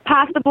soon,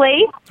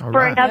 possibly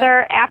for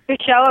another after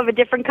show of a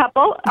different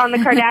couple on the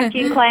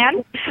Kardashian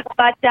clan.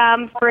 But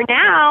for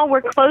now,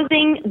 we're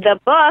closing the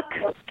book.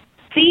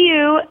 See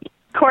you,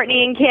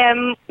 Courtney and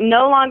Kim,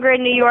 no longer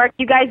in New York.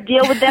 You guys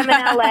deal with them in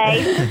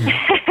L.A.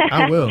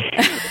 I will.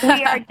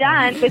 We are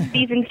done with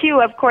season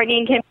 2 of Courtney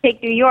and Kim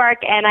Take New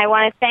York, and I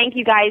want to thank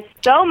you guys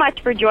so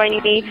much for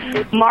joining me.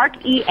 Mark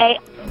E.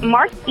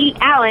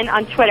 Allen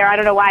on Twitter. I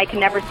don't know why I can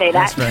never say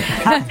that.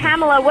 That's right.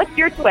 Pamela, what's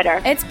your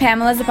Twitter? It's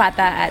Pamela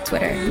Zapata at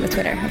Twitter.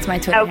 That's my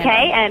Twitter Okay,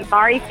 handle. and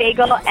Mari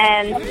Fagel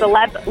and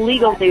Celeb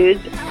Legal News,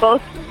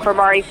 both for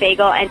Mari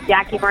Fagel and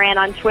Jackie Moran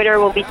on Twitter,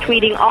 will be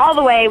tweeting all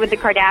the way with the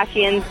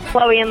Kardashians,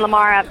 Chloe and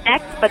Lamar up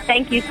next. But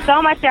thank you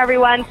so much,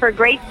 everyone, for a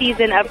great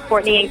season of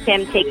Courtney and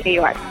Kim Take New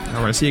York.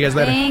 All right, see you guys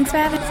later. Thanks for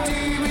having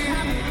us.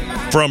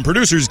 From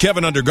producers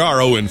Kevin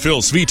Undergaro and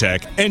Phil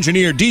Svitek,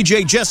 engineer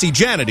DJ Jesse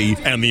Janity,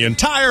 and the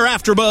entire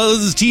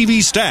AfterBuzz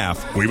TV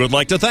staff, we would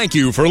like to thank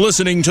you for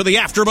listening to the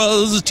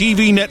AfterBuzz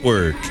TV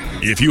network.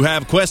 If you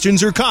have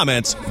questions or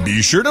comments,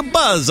 be sure to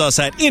buzz us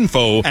at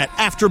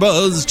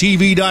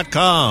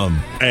info@AfterBuzzTV.com.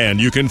 And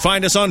you can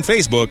find us on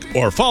Facebook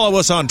or follow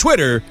us on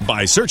Twitter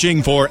by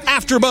searching for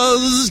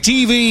AfterBuzz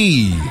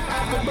TV.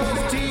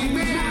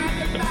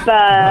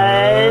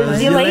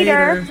 Buzz you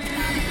later.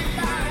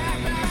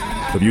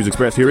 The views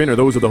expressed herein are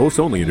those of the hosts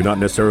only and do not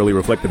necessarily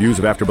reflect the views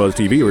of AfterBuzz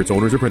TV or its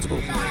owners or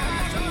principals.